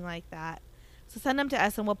anything like that. So send them to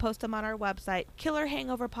us, and we'll post them on our website,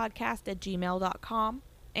 killerhangoverpodcast@gmail.com.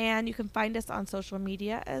 And you can find us on social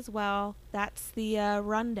media as well. That's the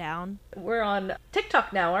rundown. We're on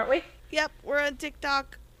TikTok now, aren't we? Yep, we're on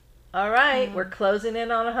TikTok. All right. We're closing in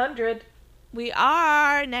on 100. We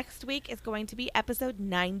are. Next week is going to be episode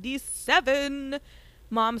 97.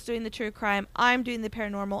 Mom's doing the true crime. I'm doing the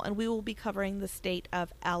paranormal, and we will be covering the state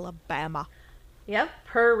of Alabama. Yep,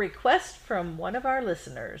 per request from one of our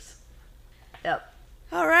listeners. Yep.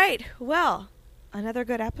 All right. Well, another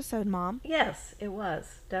good episode, Mom. Yes, it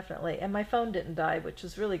was, definitely. And my phone didn't die, which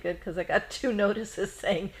was really good because I got 2 notices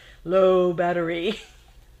saying low battery.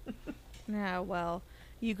 Yeah, well,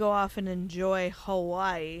 you go off and enjoy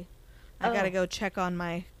Hawaii. I got to go check on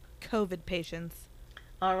my COVID patients.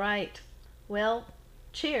 All right. Well,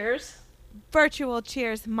 cheers. Virtual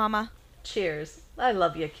cheers, Mama. Cheers. I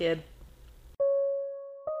love you, kid.